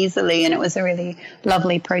quite easily, and it was a really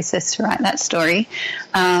lovely process to write that story.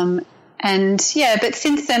 But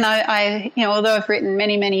since then, I although I've written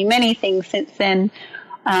many, many, many things since then,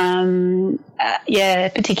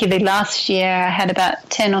 particularly last year, I had about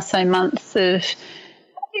 10 or so months of,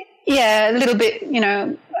 a little bit,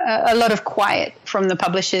 a lot of quiet from the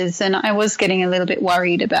publishers, and I was getting a little bit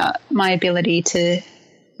worried about my ability to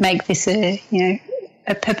make this a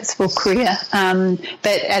purposeful career. But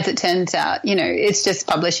as it turns out, it's just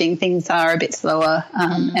publishing. Things are a bit slower.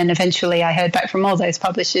 And eventually I heard back from all those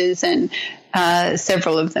publishers, and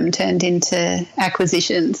several of them turned into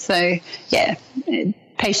acquisitions. So,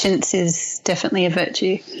 patience is definitely a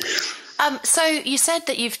virtue. So you said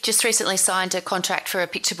that you've just recently signed a contract for a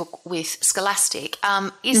picture book with Scholastic.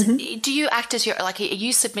 Do you act as are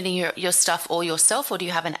you submitting your stuff all yourself, or do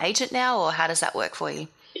you have an agent now, or how does that work for you?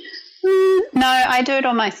 No, I do it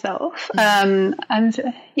all myself.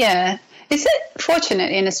 It's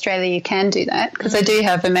fortunate in Australia you can do that, because I do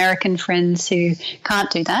have American friends who can't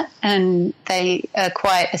do that, and they are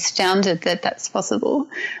quite astounded that that's possible.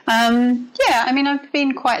 I've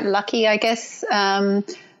been quite lucky, I guess. I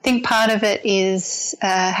think part of it is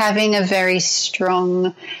having a very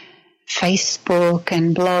strong Facebook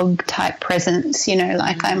and blog type presence,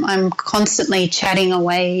 I'm constantly chatting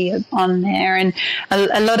away on there, and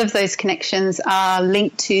a lot of those connections are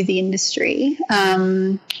linked to the industry.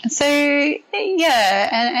 And it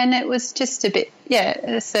was just a bit,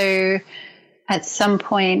 so at some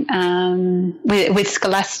point with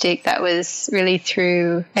Scholastic, that was really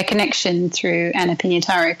through a connection through Anna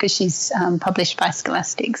Pignataro, because she's published by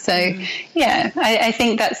Scholastic. So, I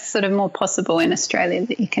think that's sort of more possible in Australia,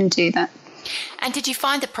 that you can do that. And did you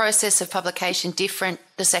find the process of publication different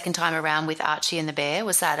the second time around with Archie and the Bear?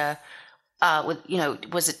 Was that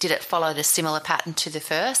did it follow the similar pattern to the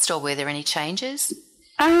first, or were there any changes?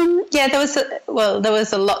 There was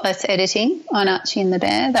a lot less editing on Archie and the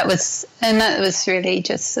Bear. That was really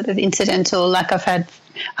just sort of incidental. Like, I've had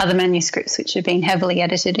other manuscripts which have been heavily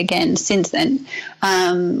edited again since then.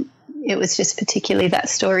 It was just particularly that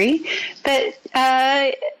story. But,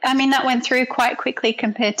 that went through quite quickly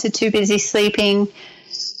compared to Too Busy Sleeping.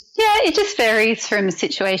 Yeah, it just varies from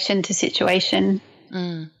situation to situation.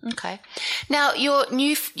 Okay. Now, your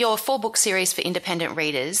 4-book series for independent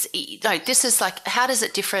readers, this is how does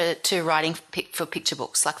it differ to writing for picture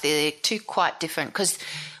books? They're two quite different, because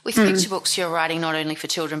with picture books, you're writing not only for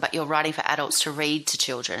children, but you're writing for adults to read to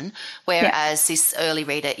children, whereas this early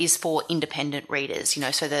reader is for independent readers,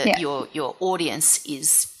 so that your audience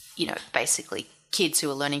is, basically kids who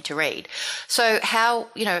are learning to read. So how,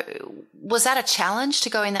 was that a challenge to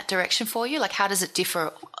go in that direction for you? How does it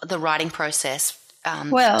differ, the writing process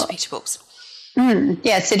to picture books?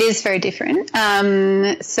 Yes, it is very different.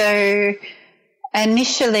 So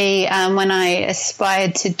initially, when I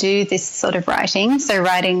aspired to do this sort of writing, so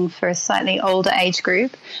writing for a slightly older age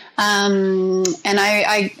group, and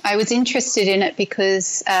I was interested in it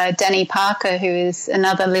because Danny Parker, who is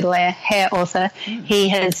another Little Hare author,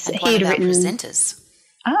 he'd written presenters.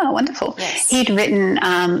 Oh, wonderful. Yes. He'd written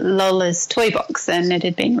Lola's Toy Box, and it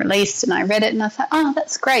had been released, and I read it and I thought, oh,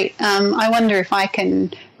 that's great. I wonder if I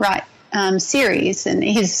can write series, and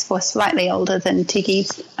his was slightly older than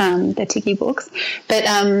Tiggy's, the Tiggy books. But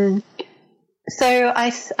so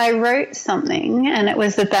I wrote something, and it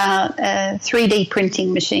was about a 3D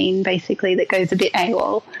printing machine, basically, that goes a bit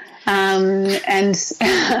AWOL. And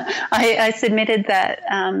I submitted that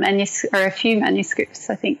a few manuscripts,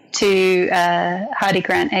 I think, to Hardy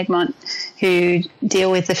Grant Egmont, who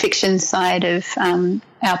deal with the fiction side of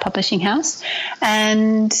our publishing house.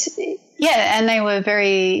 And they were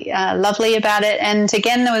very lovely about it. And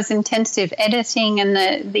again, there was intensive editing, and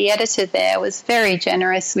the editor there was very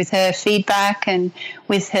generous with her feedback and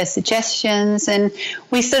with her suggestions. And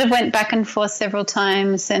we sort of went back and forth several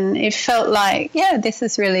times, and it felt like, this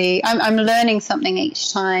is really, I'm learning something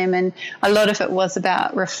each time. And a lot of it was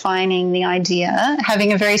about refining the idea,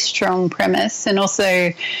 having a very strong premise, and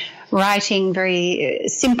also writing very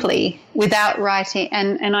simply without writing.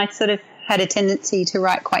 And I sort of had a tendency to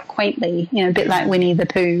write quite quaintly, a bit like Winnie the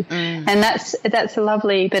Pooh, and that's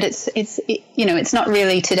lovely, but it's not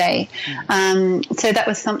really today. So that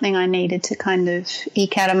was something I needed to kind of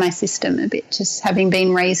eke out of my system a bit, just having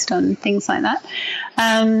been raised on things like that.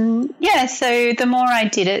 So the more I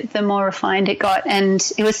did it, the more refined it got, and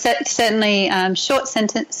it was certainly short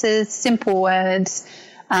sentences, simple words.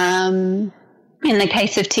 In the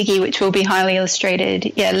case of Tiggy, which will be highly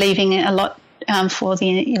illustrated, leaving it a lot for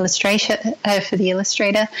the illustrator.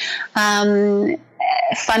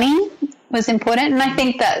 Funny was important, and I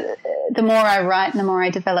think that the more I write and the more I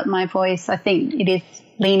develop my voice, I think it is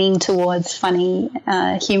leaning towards funny,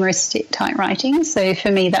 humoristic type writing. So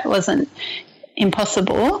for me, that wasn't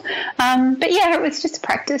impossible. But it was just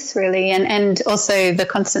practice really, and also the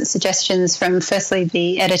constant suggestions from firstly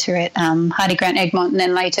the editor at Hardy Grant Egmont, and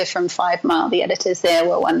then later from 5 Mile. The editors there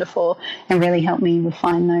were wonderful and really helped me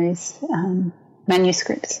refine those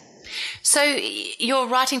manuscripts. So your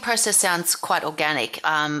writing process sounds quite organic.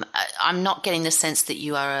 I'm not getting the sense that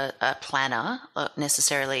you are a planner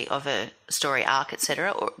necessarily of a story arc,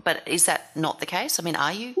 etc. But is that not the case? I mean,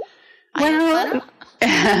 are you a planner?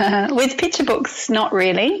 With picture books, not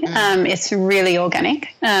really. It's really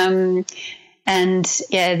organic. And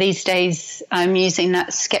these days I'm using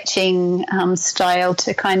that sketching style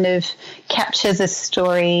to kind of capture the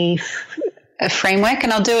story framework,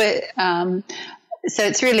 and I'll do it. So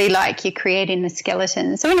it's really like you're creating the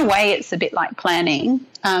skeleton. So in a way, it's a bit like planning.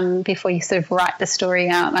 Before you sort of write the story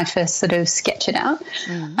out, I first sort of sketch it out.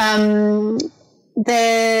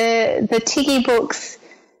 The Tiggy books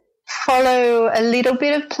follow a little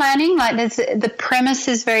bit of planning. Like the premise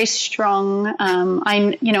is very strong. I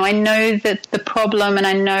know that the problem, and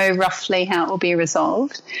I know roughly how it will be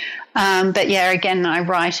resolved. But again, I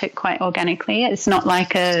write it quite organically. It's not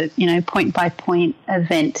like a point by point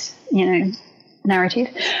event narrative.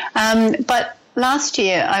 But last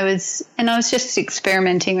year I was just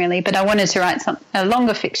experimenting really. But I wanted to write a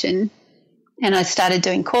longer fiction, and I started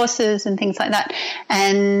doing courses and things like that.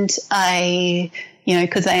 And I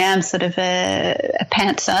because I am sort of a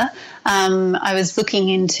pantser, I was looking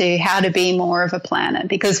into how to be more of a planner,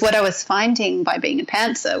 because what I was finding by being a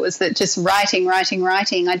pantser was that just writing,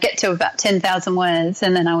 I'd get to about 10,000 words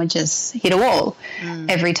and then I would just hit a wall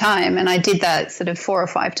every time. And I did that sort of 4 or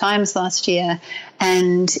 5 times last year,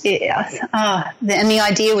 and the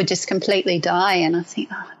idea would just completely die, and I think,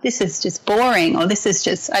 this is just boring, or this is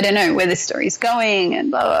just, I don't know where this story's going,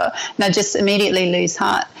 and blah, blah, and I just immediately lose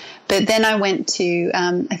heart. But then I went to,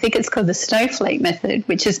 I think it's called the snowflake method,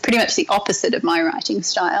 which is pretty much the opposite of my writing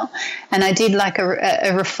style. And I did like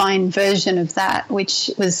a refined version of that, which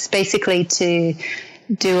was basically to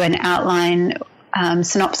do an outline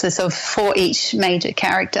synopsis for each major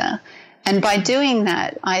character. And by doing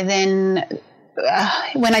that, I then,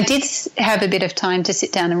 when I did have a bit of time to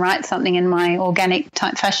sit down and write something in my organic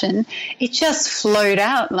type fashion, it just flowed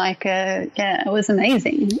out like it was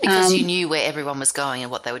amazing. Because you knew where everyone was going and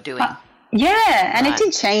what they were doing. And it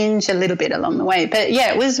did change a little bit along the way. But,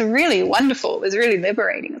 it was really wonderful. It was really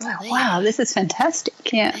liberating. It was like, wow, this is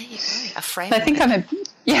fantastic. Yeah. There you go. A frame. So I think I'm a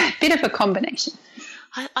bit of a combination.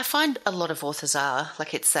 I find a lot of authors are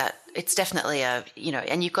like it's definitely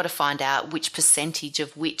and you've got to find out which percentage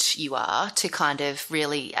of which you are to kind of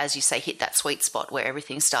really, as you say, hit that sweet spot where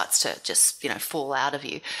everything starts to just, fall out of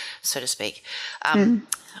you, so to speak.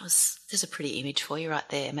 There's a pretty image for you right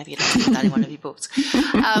there. Maybe you don't put that in one of your books.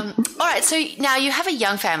 All right. So now you have a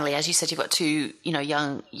young family. As you said, you've got 2,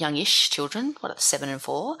 youngish children, 7 and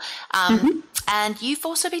 4. And you've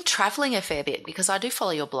also been traveling a fair bit, because I do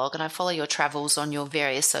follow your blog and I follow your travels on your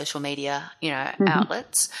various social media,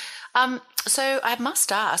 outlets. So I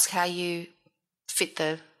must ask how you fit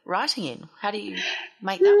the writing in. How do you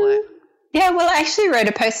make that work? Yeah, well, I actually wrote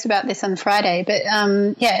a post about this on Friday, but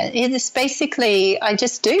it is basically, I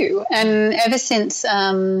just do. And ever since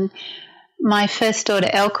my first daughter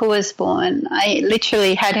Elka was born, I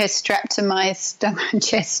literally had her strapped to my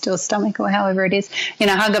chest or stomach or however it is,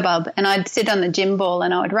 hug-a-bub, and I'd sit on the gym ball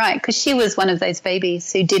and I would write, because she was one of those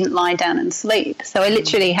babies who didn't lie down and sleep. So I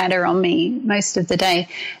literally had her on me most of the day.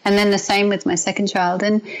 And then the same with my second child.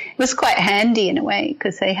 And it was quite handy in a way,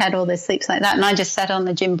 because they had all their sleeps like that. And I just sat on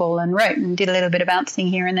the gym ball and wrote and did a little bit of bouncing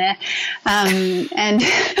here and there. And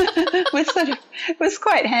it was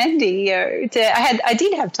quite handy. I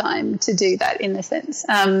did have time to do that in a sense.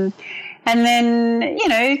 And then,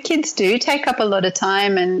 kids do take up a lot of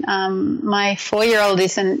time, and my 4-year-old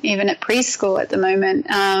isn't even at preschool at the moment,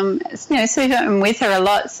 so I'm with her a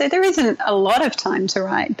lot. So there isn't a lot of time to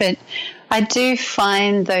write, but I do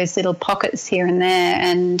find those little pockets here and there,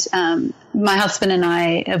 and my husband and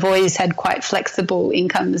I have always had quite flexible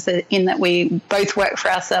incomes in that we both work for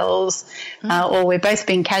ourselves or we've both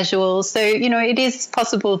been casual. So, it is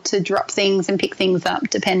possible to drop things and pick things up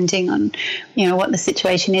depending on, what the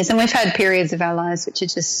situation is. And we've had periods of our lives which are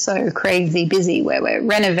just so crazy busy where we're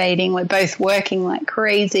renovating, we're both working like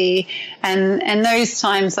crazy. And those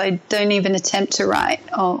times I don't even attempt to write,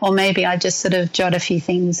 or maybe I just sort of jot a few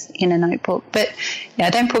things in a notebook. But, I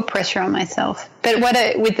don't put pressure on myself. But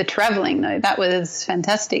with the travelling, though, that was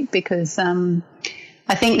fantastic because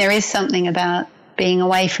I think there is something about being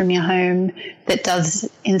away from your home that does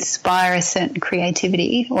inspire a certain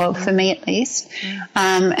creativity, well, for me at least.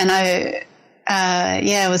 And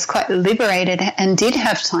I was quite liberated and did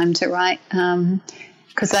have time to write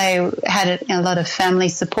because I had a lot of family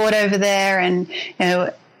support over there, and,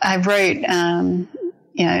 I wrote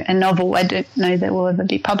a novel. I don't know that will ever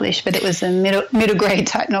be published, but it was a middle grade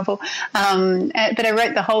type novel. But I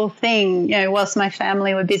wrote the whole thing, whilst my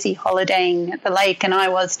family were busy holidaying at the lake, and I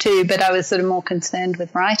was too, but I was sort of more concerned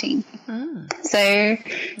with writing. So,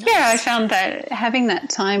 I found that having that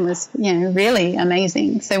time was, really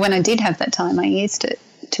amazing. So when I did have that time, I used it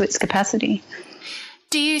to its capacity.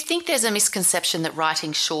 Do you think there's a misconception that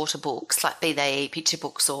writing shorter books, like be they picture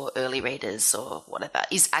books or early readers or whatever,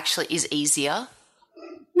 is easier?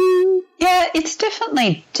 Yeah, it's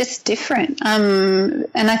definitely just different. And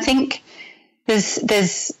I think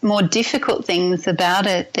there's more difficult things about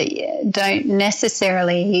it that don't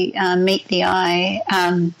necessarily meet the eye.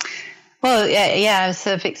 I've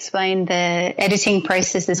sort of explained the editing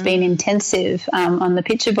process has been intensive on the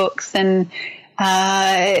picture books, and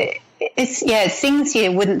it's things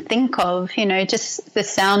you wouldn't think of, just the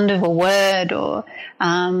sound of a word or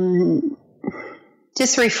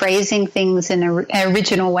just rephrasing things in an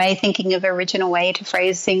original way, thinking of original way to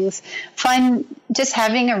phrase things. Find just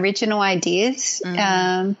having original ideas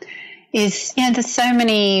is, there's so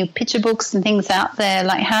many picture books and things out there.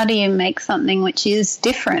 Like, how do you make something which is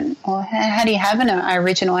different, or how do you have an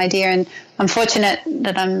original idea? And I'm fortunate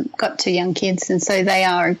that I've got 2 young kids, and so they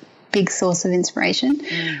are a big source of inspiration.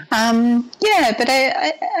 But I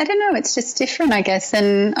don't know. It's just different, I guess.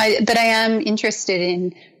 But I am interested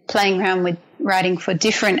in playing around with writing for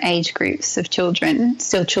different age groups of children,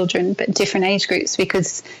 still children, but different age groups,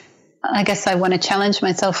 because I guess I want to challenge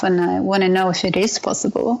myself and I want to know if it is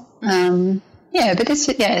possible. But it's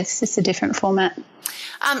just a different format.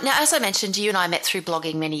 Now, as I mentioned, you and I met through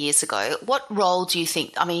blogging many years ago. What role do you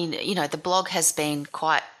think, the blog has been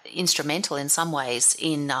quite instrumental in some ways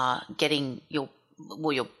in getting your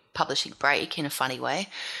publishing break in a funny way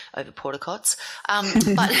over Portacots.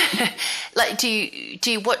 But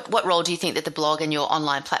what role do you think that the blog and your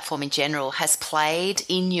online platform in general has played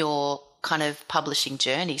in your kind of publishing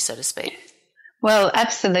journey, so to speak? Well,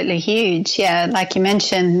 absolutely huge. Yeah, like you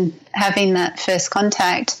mentioned, having that first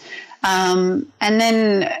contact. And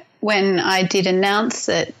then when I did announce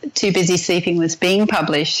that Too Busy Sleeping was being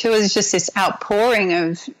published, it was just this outpouring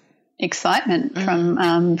of excitement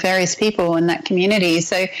from various people in that community.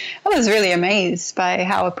 So I was really amazed by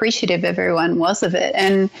how appreciative everyone was of it.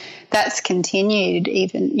 And that's continued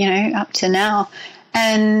even, up to now.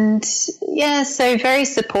 And so very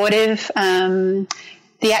supportive.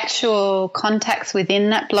 The actual contacts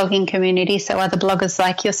within that blogging community, so other bloggers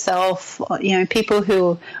like yourself, or, people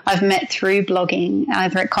who I've met through blogging,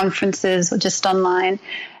 either at conferences or just online,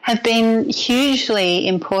 have been hugely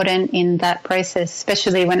important in that process,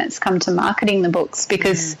 especially when it's come to marketing the books,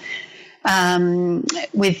 because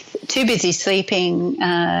with Too Busy Sleeping,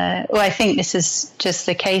 I think this is just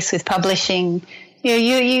the case with publishing,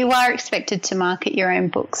 you are expected to market your own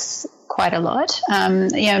books quite a lot.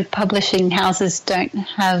 Publishing houses don't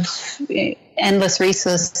have endless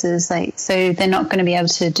resources, so they're not going to be able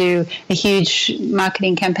to do a huge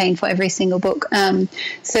marketing campaign for every single book.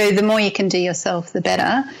 So the more you can do yourself, the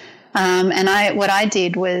better. And what I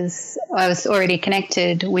did was I was already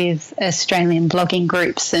connected with Australian blogging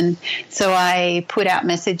groups, and so I put out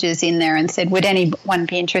messages in there and said, would anyone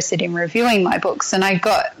be interested in reviewing my books? And I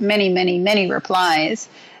got many, many, many replies.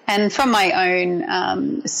 And from my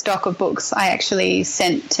own stock of books, I actually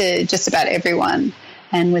sent to just about everyone,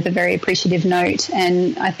 and with a very appreciative note.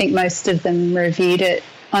 And I think most of them reviewed it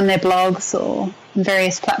on their blogs or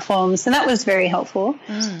various platforms, and that was very helpful.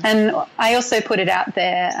 And I also put it out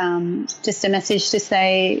there, just a message to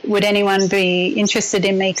say, would anyone be interested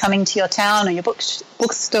in me coming to your town or your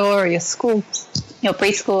bookstore or your school, your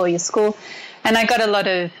preschool or your school? And I got a lot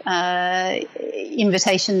of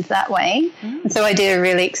invitations that way. And so I did a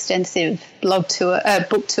really extensive book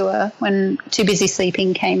tour when Too Busy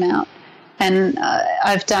Sleeping came out. And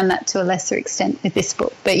I've done that to a lesser extent with this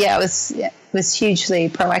book. But yeah, it was hugely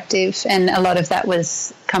proactive, and a lot of that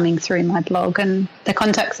was coming through my blog and the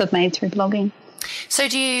contacts I've made through blogging. So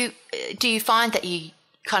do you find that you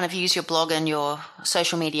kind of use your blog and your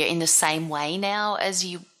social media in the same way now as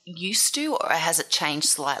you used to, or has it changed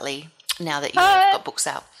slightly now that you've got books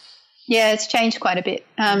out? Yeah, it's changed quite a bit.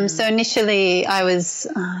 So initially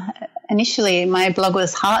my blog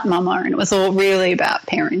was Heart Mama, and it was all really about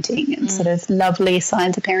parenting and sort of lovely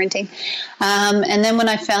sides of parenting. And then when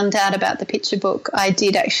I found out about the picture book, I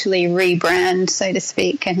did actually rebrand, so to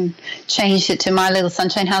speak, and changed it to My Little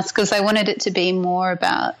Sunshine House, because I wanted it to be more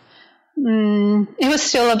about it was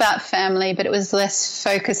still about family, but it was less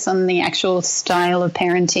focused on the actual style of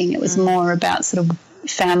parenting. It was more about sort of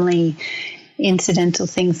family incidental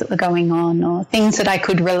things that were going on, or things that I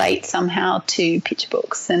could relate somehow to picture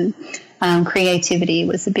books, and creativity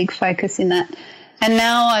was a big focus in that. And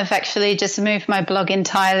now I've actually just moved my blog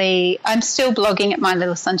entirely. I'm still blogging at My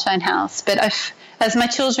Little Sunshine House, but as my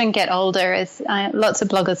children get older, as lots of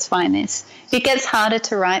bloggers find this, it gets harder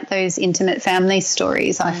to write those intimate family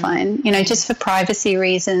stories, I find, just for privacy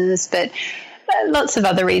reasons, but lots of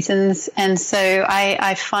other reasons. And so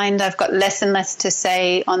I find I've got less and less to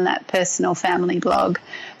say on that personal family blog,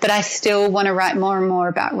 but I still want to write more and more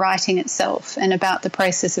about writing itself and about the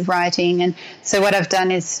process of writing. And so what I've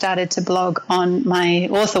done is started to blog on my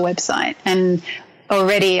author website, and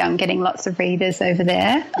already I'm getting lots of readers over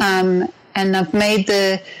there. And I've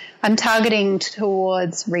I'm targeting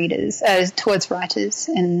towards readers, towards writers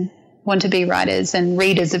and want to be writers and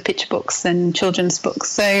readers of picture books and children's books.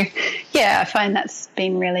 So, yeah, I find that's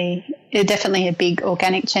been definitely a big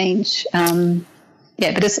organic change.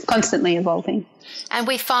 But it's constantly evolving. And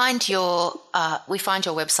we find your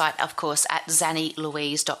website, of course, at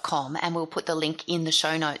zannylouise.com, and we'll put the link in the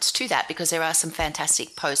show notes to that, because there are some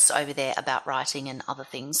fantastic posts over there about writing and other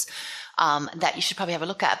things that you should probably have a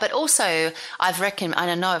look at. But also,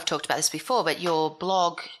 I know I've talked about this before, but your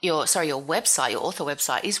website, your author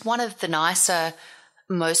website, is one of the nicer,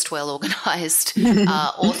 most well-organised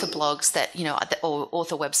author blogs or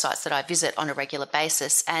author websites that I visit on a regular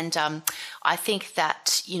basis. And I think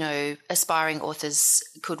that, aspiring authors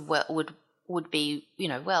would be,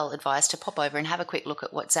 well advised to pop over and have a quick look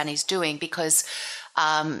at what Zanny's doing, because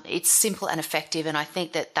it's simple and effective. And I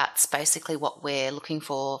think that that's basically what we're looking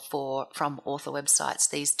for from author websites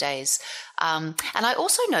these days. And I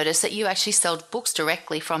also noticed that you actually sell books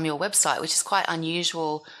directly from your website, which is quite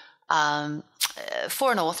unusual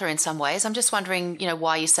for an author in some ways. I'm just wondering,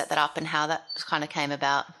 why you set that up and how that kind of came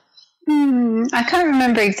about. I can't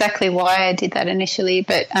remember exactly why I did that initially,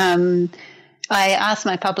 but I asked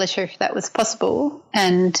my publisher if that was possible,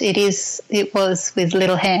 and it was with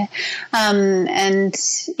Little Hare. And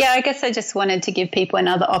yeah, I guess I just wanted to give people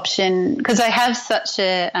another option, because I have such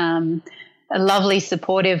a lovely,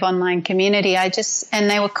 supportive online community. And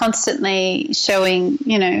they were constantly showing,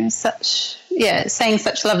 saying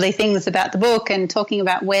such lovely things about the book and talking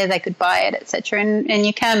about where they could buy it, etc. And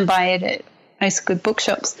you can buy it at most good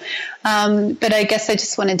bookshops. But I guess I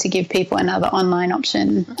just wanted to give people another online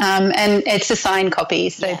option. And it's a signed copy,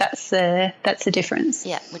 so that's the difference.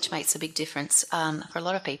 Yeah, which makes a big difference for a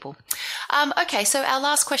lot of people. Okay, so our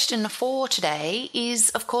last question for today is,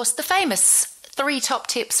 of course, the famous 3 top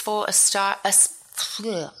tips for not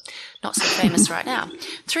so famous right now.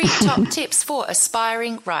 3 top tips for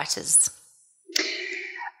aspiring writers.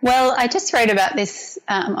 Well, I just wrote about this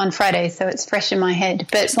on Friday, so it's fresh in my head.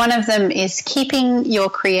 But one of them is keeping your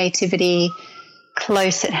creativity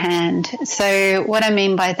close at hand. So what I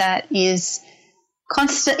mean by that is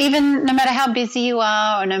even no matter how busy you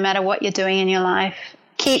are or no matter what you're doing in your life,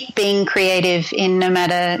 keep being creative in no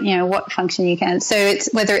matter, what function you can. So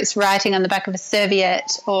it's whether it's writing on the back of a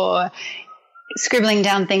serviette or scribbling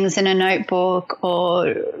down things in a notebook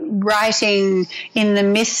or writing in the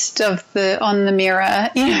mist on the mirror,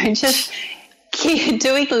 just keep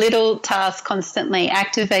doing little tasks constantly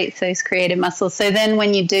activates those creative muscles. So then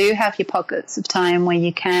when you do have your pockets of time where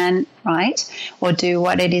you can write or do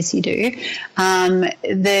what it is you do,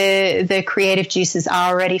 the creative juices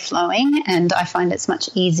are already flowing, and I find it's much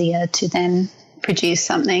easier to then produce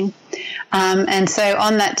something. And so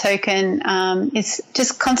on that token, it's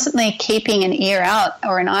just constantly keeping an ear out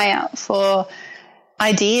or an eye out for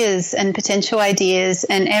ideas and potential ideas,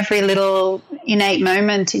 and every little innate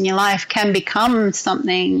moment in your life can become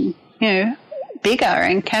something, bigger,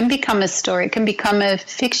 and can become a story, can become a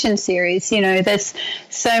fiction series. There's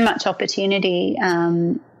so much opportunity,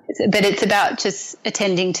 but it's about just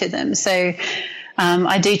attending to them. So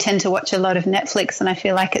I do tend to watch a lot of Netflix, and I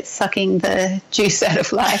feel like it's sucking the juice out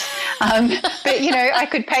of life. But, you know, I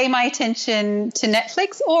could pay my attention to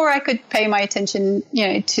Netflix, or I could pay my attention, you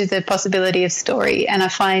know, to the possibility of story. And I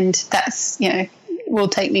find that's, you know, will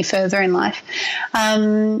take me further in life.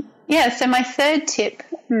 So my third tip,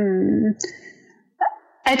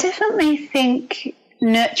 I definitely think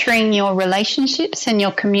nurturing your relationships and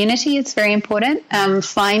your community is very important.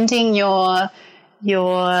 Finding your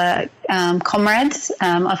comrades.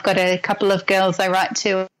 I've got a couple of girls I write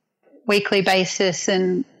to on a weekly basis,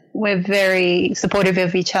 and we're very supportive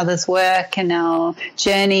of each other's work and our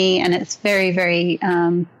journey, and it's very, very,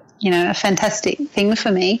 a fantastic thing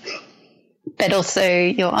for me. But also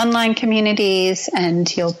your online communities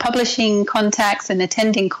and your publishing contacts and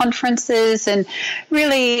attending conferences, and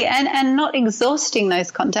really, and not exhausting those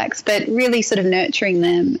contacts, but really sort of nurturing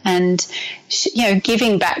them and,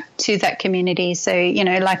 giving back to that community. So,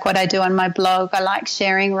 like what I do on my blog, I like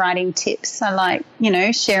sharing writing tips. I like,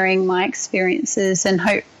 sharing my experiences and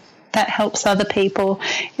hope that helps other people.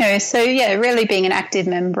 Really being an active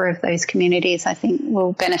member of those communities, I think,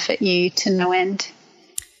 will benefit you to no end.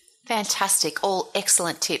 Fantastic. All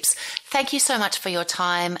excellent tips. Thank you so much for your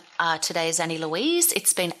time today, Zanny Louise.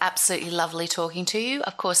 It's been absolutely lovely talking to you.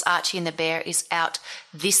 Of course, Archie and the Bear is out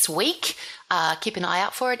this week. Keep an eye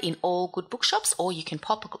out for it in all good bookshops, or you can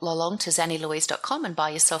pop along to zannylouise.com and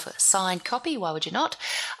buy yourself a signed copy. Why would you not?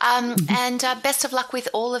 And best of luck with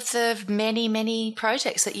all of the many, many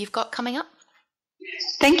projects that you've got coming up.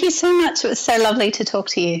 Thank you so much. It was so lovely to talk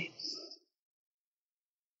to you.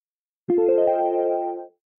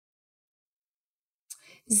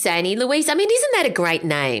 Zanny Louise. I mean, isn't that a great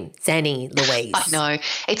name, Zanny Louise? I know.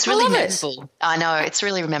 It's really memorable. I know. It's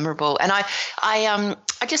really memorable. And I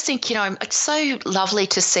just think, it's so lovely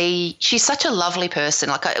to see. She's such a lovely person.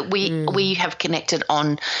 Like we have connected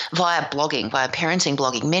via parenting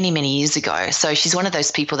blogging many, many years ago. So she's one of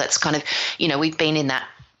those people that's kind of, we've been in that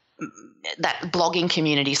blogging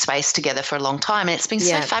community space together for a long time. And it's been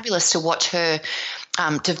so fabulous to watch her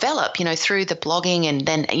develop, through the blogging and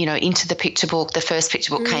then, into the picture book. The first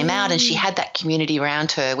picture book came out and she had that community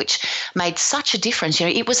around her, which made such a difference.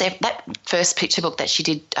 It was that first picture book that she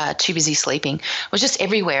did, Too Busy Sleeping, was just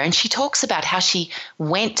everywhere. And she talks about how she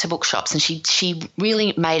went to bookshops and she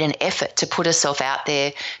really made an effort to put herself out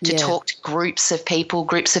there to talk to groups of people,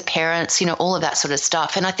 groups of parents, all of that sort of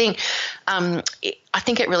stuff. And I think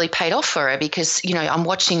it really paid off for her because, I'm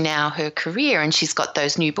watching now her career, and she's got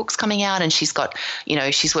those new books coming out, and she's got,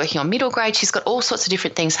 she's working on middle grade. She's got all sorts of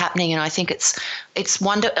different things happening. And I think it's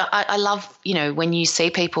wonderful. I love, when you see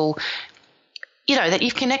people, that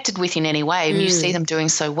you've connected with in any way and you see them doing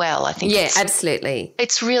so well. I think absolutely.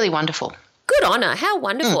 It's really wonderful. Good on her. How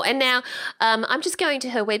wonderful. And now I'm just going to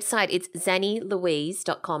her website. It's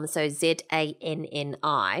zannylouise.com, so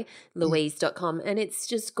ZANNI, Louise.com, and it's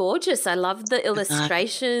just gorgeous. I love the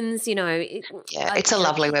illustrations, it's a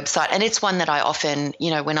lovely website, and it's one that I often,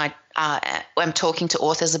 when I'm talking to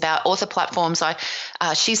authors about author platforms,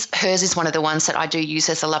 hers is one of the ones that I do use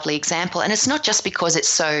as a lovely example. And it's not just because it's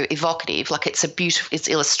so evocative, like it's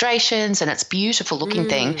illustrations and it's beautiful looking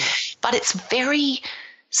thing, but it's very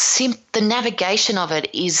the navigation of it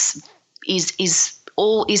is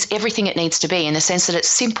everything it needs to be, in the sense that it's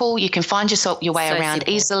simple. You can find your way around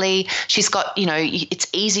easily. She's got, it's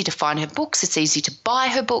easy to find her books. It's easy to buy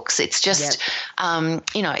her books. It's just,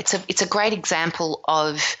 it's a great example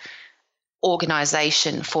of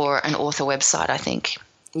organisation for an author website, I think.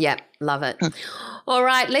 Yeah, love it. All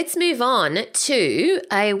right, let's move on to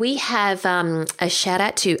we have a shout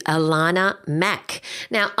out to Alana Mack.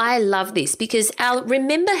 Now, I love this because, Al,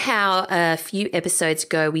 remember how a few episodes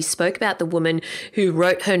ago we spoke about the woman who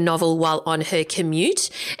wrote her novel while on her commute,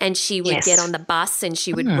 and she would get on the bus and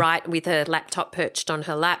she would write with her laptop perched on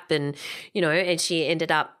her lap, and, and she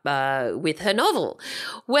ended up with her novel.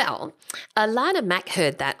 Well, Alana Mack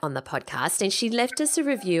heard that on the podcast, and she left us a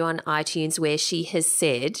review on iTunes where she has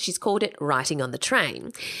said, she's called it Writing on the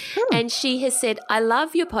Train. And she has said, I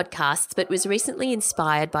love your podcasts, but was recently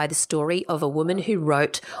inspired by the story of a woman who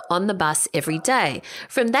wrote on the bus every day.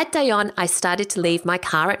 From that day on, I started to leave my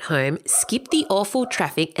car at home, skip the awful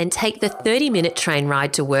traffic, and take the 30-minute train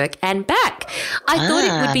ride to work and back. I thought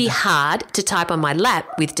it would be hard to type on my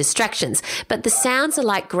lap with distractions, but the sounds are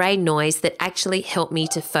like grey noise that actually help me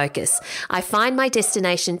to focus. I find my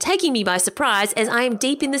destination taking me by surprise as I am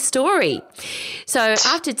deep in the story. So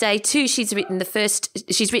after day 2, she's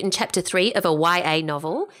written chapter 3 of a YA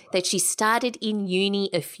novel that she started in uni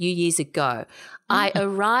a few years ago. I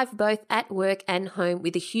arrive both at work and home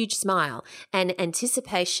with a huge smile and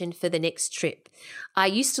anticipation for the next trip. I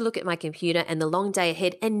used to look at my computer and the long day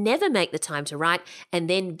ahead and never make the time to write and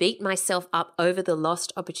then beat myself up over the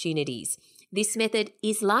lost opportunities. This method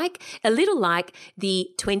is a little like the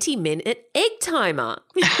 20-minute egg timer.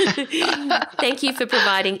 Thank you for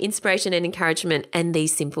providing inspiration and encouragement and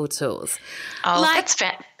these simple tools. Oh, that's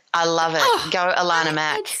fantastic. I love it. Go, Alana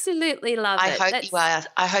Mack. Absolutely love it.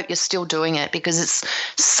 I hope you're still doing it, because it's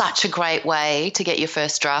such a great way to get your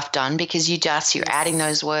first draft done, because you're adding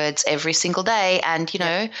those words every single day, and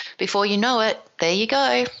before you know it, there you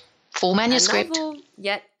go, full manuscript.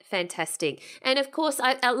 Yep. Fantastic. And of course,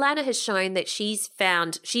 Alana has shown that she's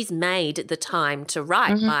made the time to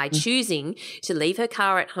write by choosing to leave her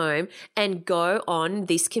car at home and go on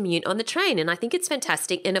this commute on the train. And I think it's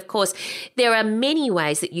fantastic. And of course, there are many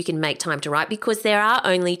ways that you can make time to write, because there are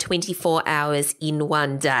only 24 hours in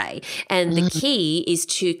one day. And the key is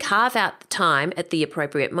to carve out the time at the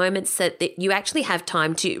appropriate moments so that you actually have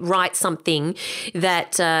time to write something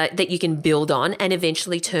that you can build on and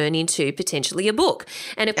eventually turn into potentially a book.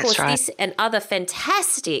 And of course, this and other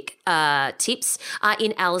fantastic tips are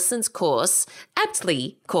in Alison's course,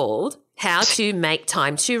 aptly called How to Make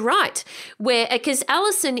Time to Write, because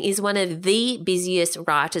Alison is one of the busiest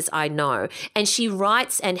writers I know, and she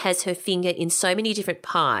writes and has her finger in so many different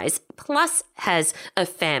pies, plus has a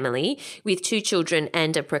family with 2 children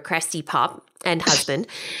and a procrasti pup and husband,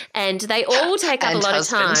 and they all take up a lot of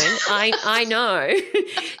time. I know.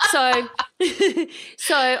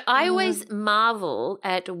 So I always marvel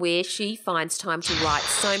at where she finds time to write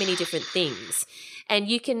so many different things. And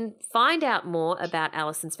you can find out more about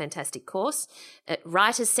Alison's fantastic course at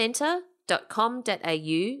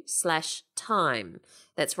writerscentre.com.au/time.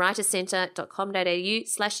 That's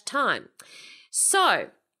writerscentre.com.au/time. So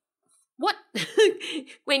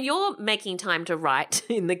when you're making time to write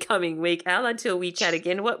in the coming week, Al, until we chat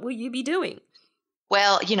again, what will you be doing?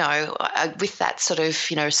 Well, with that sort of,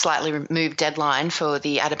 slightly removed deadline for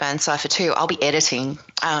the Audubon Cipher 2, I'll be editing.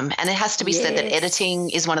 And it has to be said that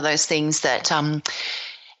editing is one of those things that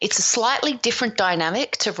it's a slightly different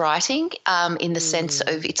dynamic to writing in the sense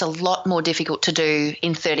of it's a lot more difficult to do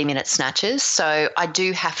in 30-minute snatches. So I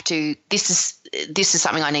do have to – this is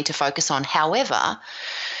something I need to focus on. However,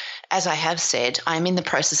 as I have said, I'm in the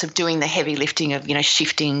process of doing the heavy lifting of,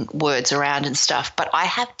 shifting words around and stuff. But I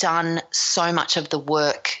have done so much of the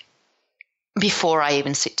work before I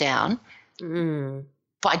even sit down while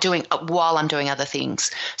I'm doing other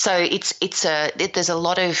things. So there's a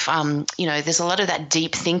lot of there's a lot of that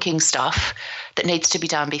deep thinking stuff that needs to be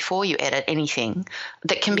done before you edit anything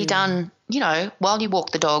that can be done, while you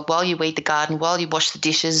walk the dog, while you weed the garden, while you wash the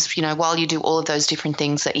dishes, while you do all of those different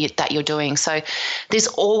things that you're doing. So there's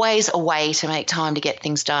always a way to make time to get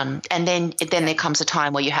things done. And then there comes a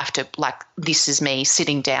time where you have to, this is me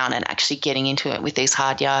sitting down and actually getting into it with these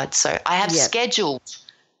hard yards. So I have scheduled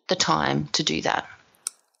the time to do that.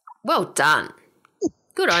 Well done.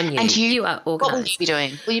 Good on you. And you are organised. What will you be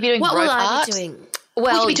doing? Will you be doing rope art? What will I be doing?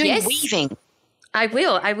 Well, will you be doing yes. weaving? I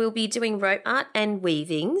will. I will be doing rope art and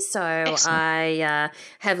weaving. So excellent. I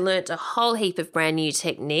have learnt a whole heap of brand new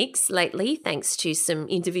techniques lately, thanks to some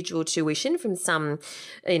individual tuition from some,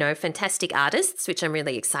 fantastic artists, which I'm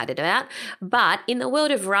really excited about. But in the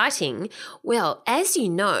world of writing, well, as you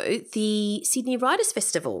know, the Sydney Writers'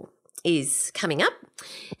 Festival is coming up.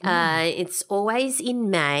 It's always in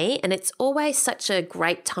May, and it's always such a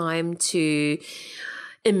great time to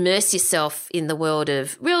immerse yourself in the world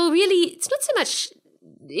of, really, it's not so much,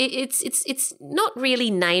 it's not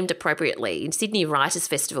really named appropriately. In Sydney Writers'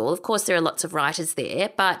 Festival, of course, there are lots of writers there,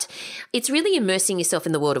 but it's really immersing yourself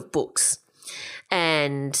in the world of books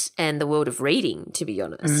and the world of reading, to be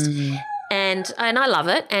honest. And I love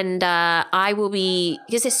it. And I will be,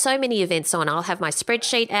 because there's so many events on, I'll have my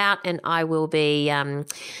spreadsheet out and I will be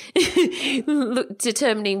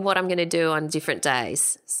determining what I'm going to do on different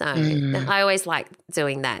days. So I always like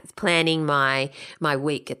doing that, planning my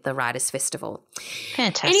week at the Writers' Festival.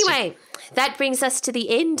 Fantastic. Anyway, that brings us to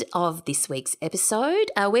the end of this week's episode.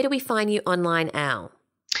 Where do we find you online, Al?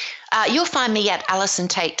 You'll find me at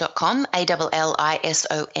AlisonTait.com,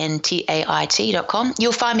 ALLISONTAIT.com.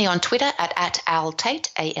 You'll find me on Twitter at AlTait,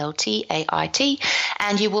 ALTAIT,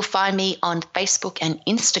 and you will find me on Facebook and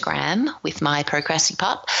Instagram with my procrasti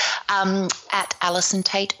pup at Alison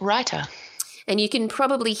Tait Writer. And you can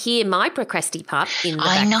probably hear my procrasti pup in the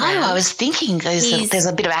background. I know. I was thinking there's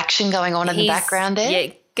a bit of action going on in the background there.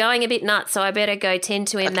 Yeah, going a bit nuts, so I better go tend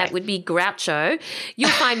to him. Okay. That would be Groucho. You'll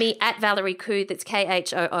find me at Valerie Khoo, that's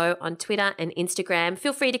KHOO, on Twitter and Instagram.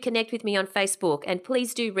 Feel free to connect with me on Facebook, and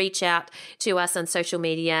please do reach out to us on social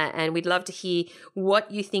media, and we'd love to hear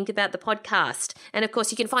what you think about the podcast. And of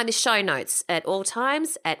course, you can find the show notes at all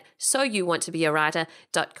times at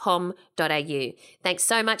soyouwanttobeawriter.com.au. Thanks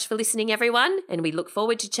so much for listening, everyone, and we look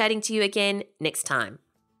forward to chatting to you again next time.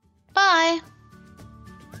 Bye.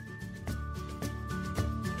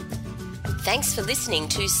 Thanks for listening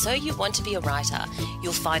to So You Want to Be a Writer.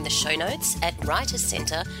 You'll find the show notes at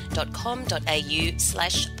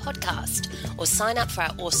writerscentre.com.au/podcast, or sign up for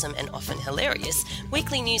our awesome and often hilarious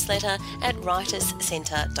weekly newsletter at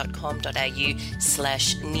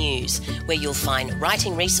writerscentre.com.au/news, where you'll find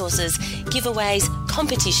writing resources, giveaways,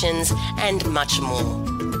 competitions, and much more.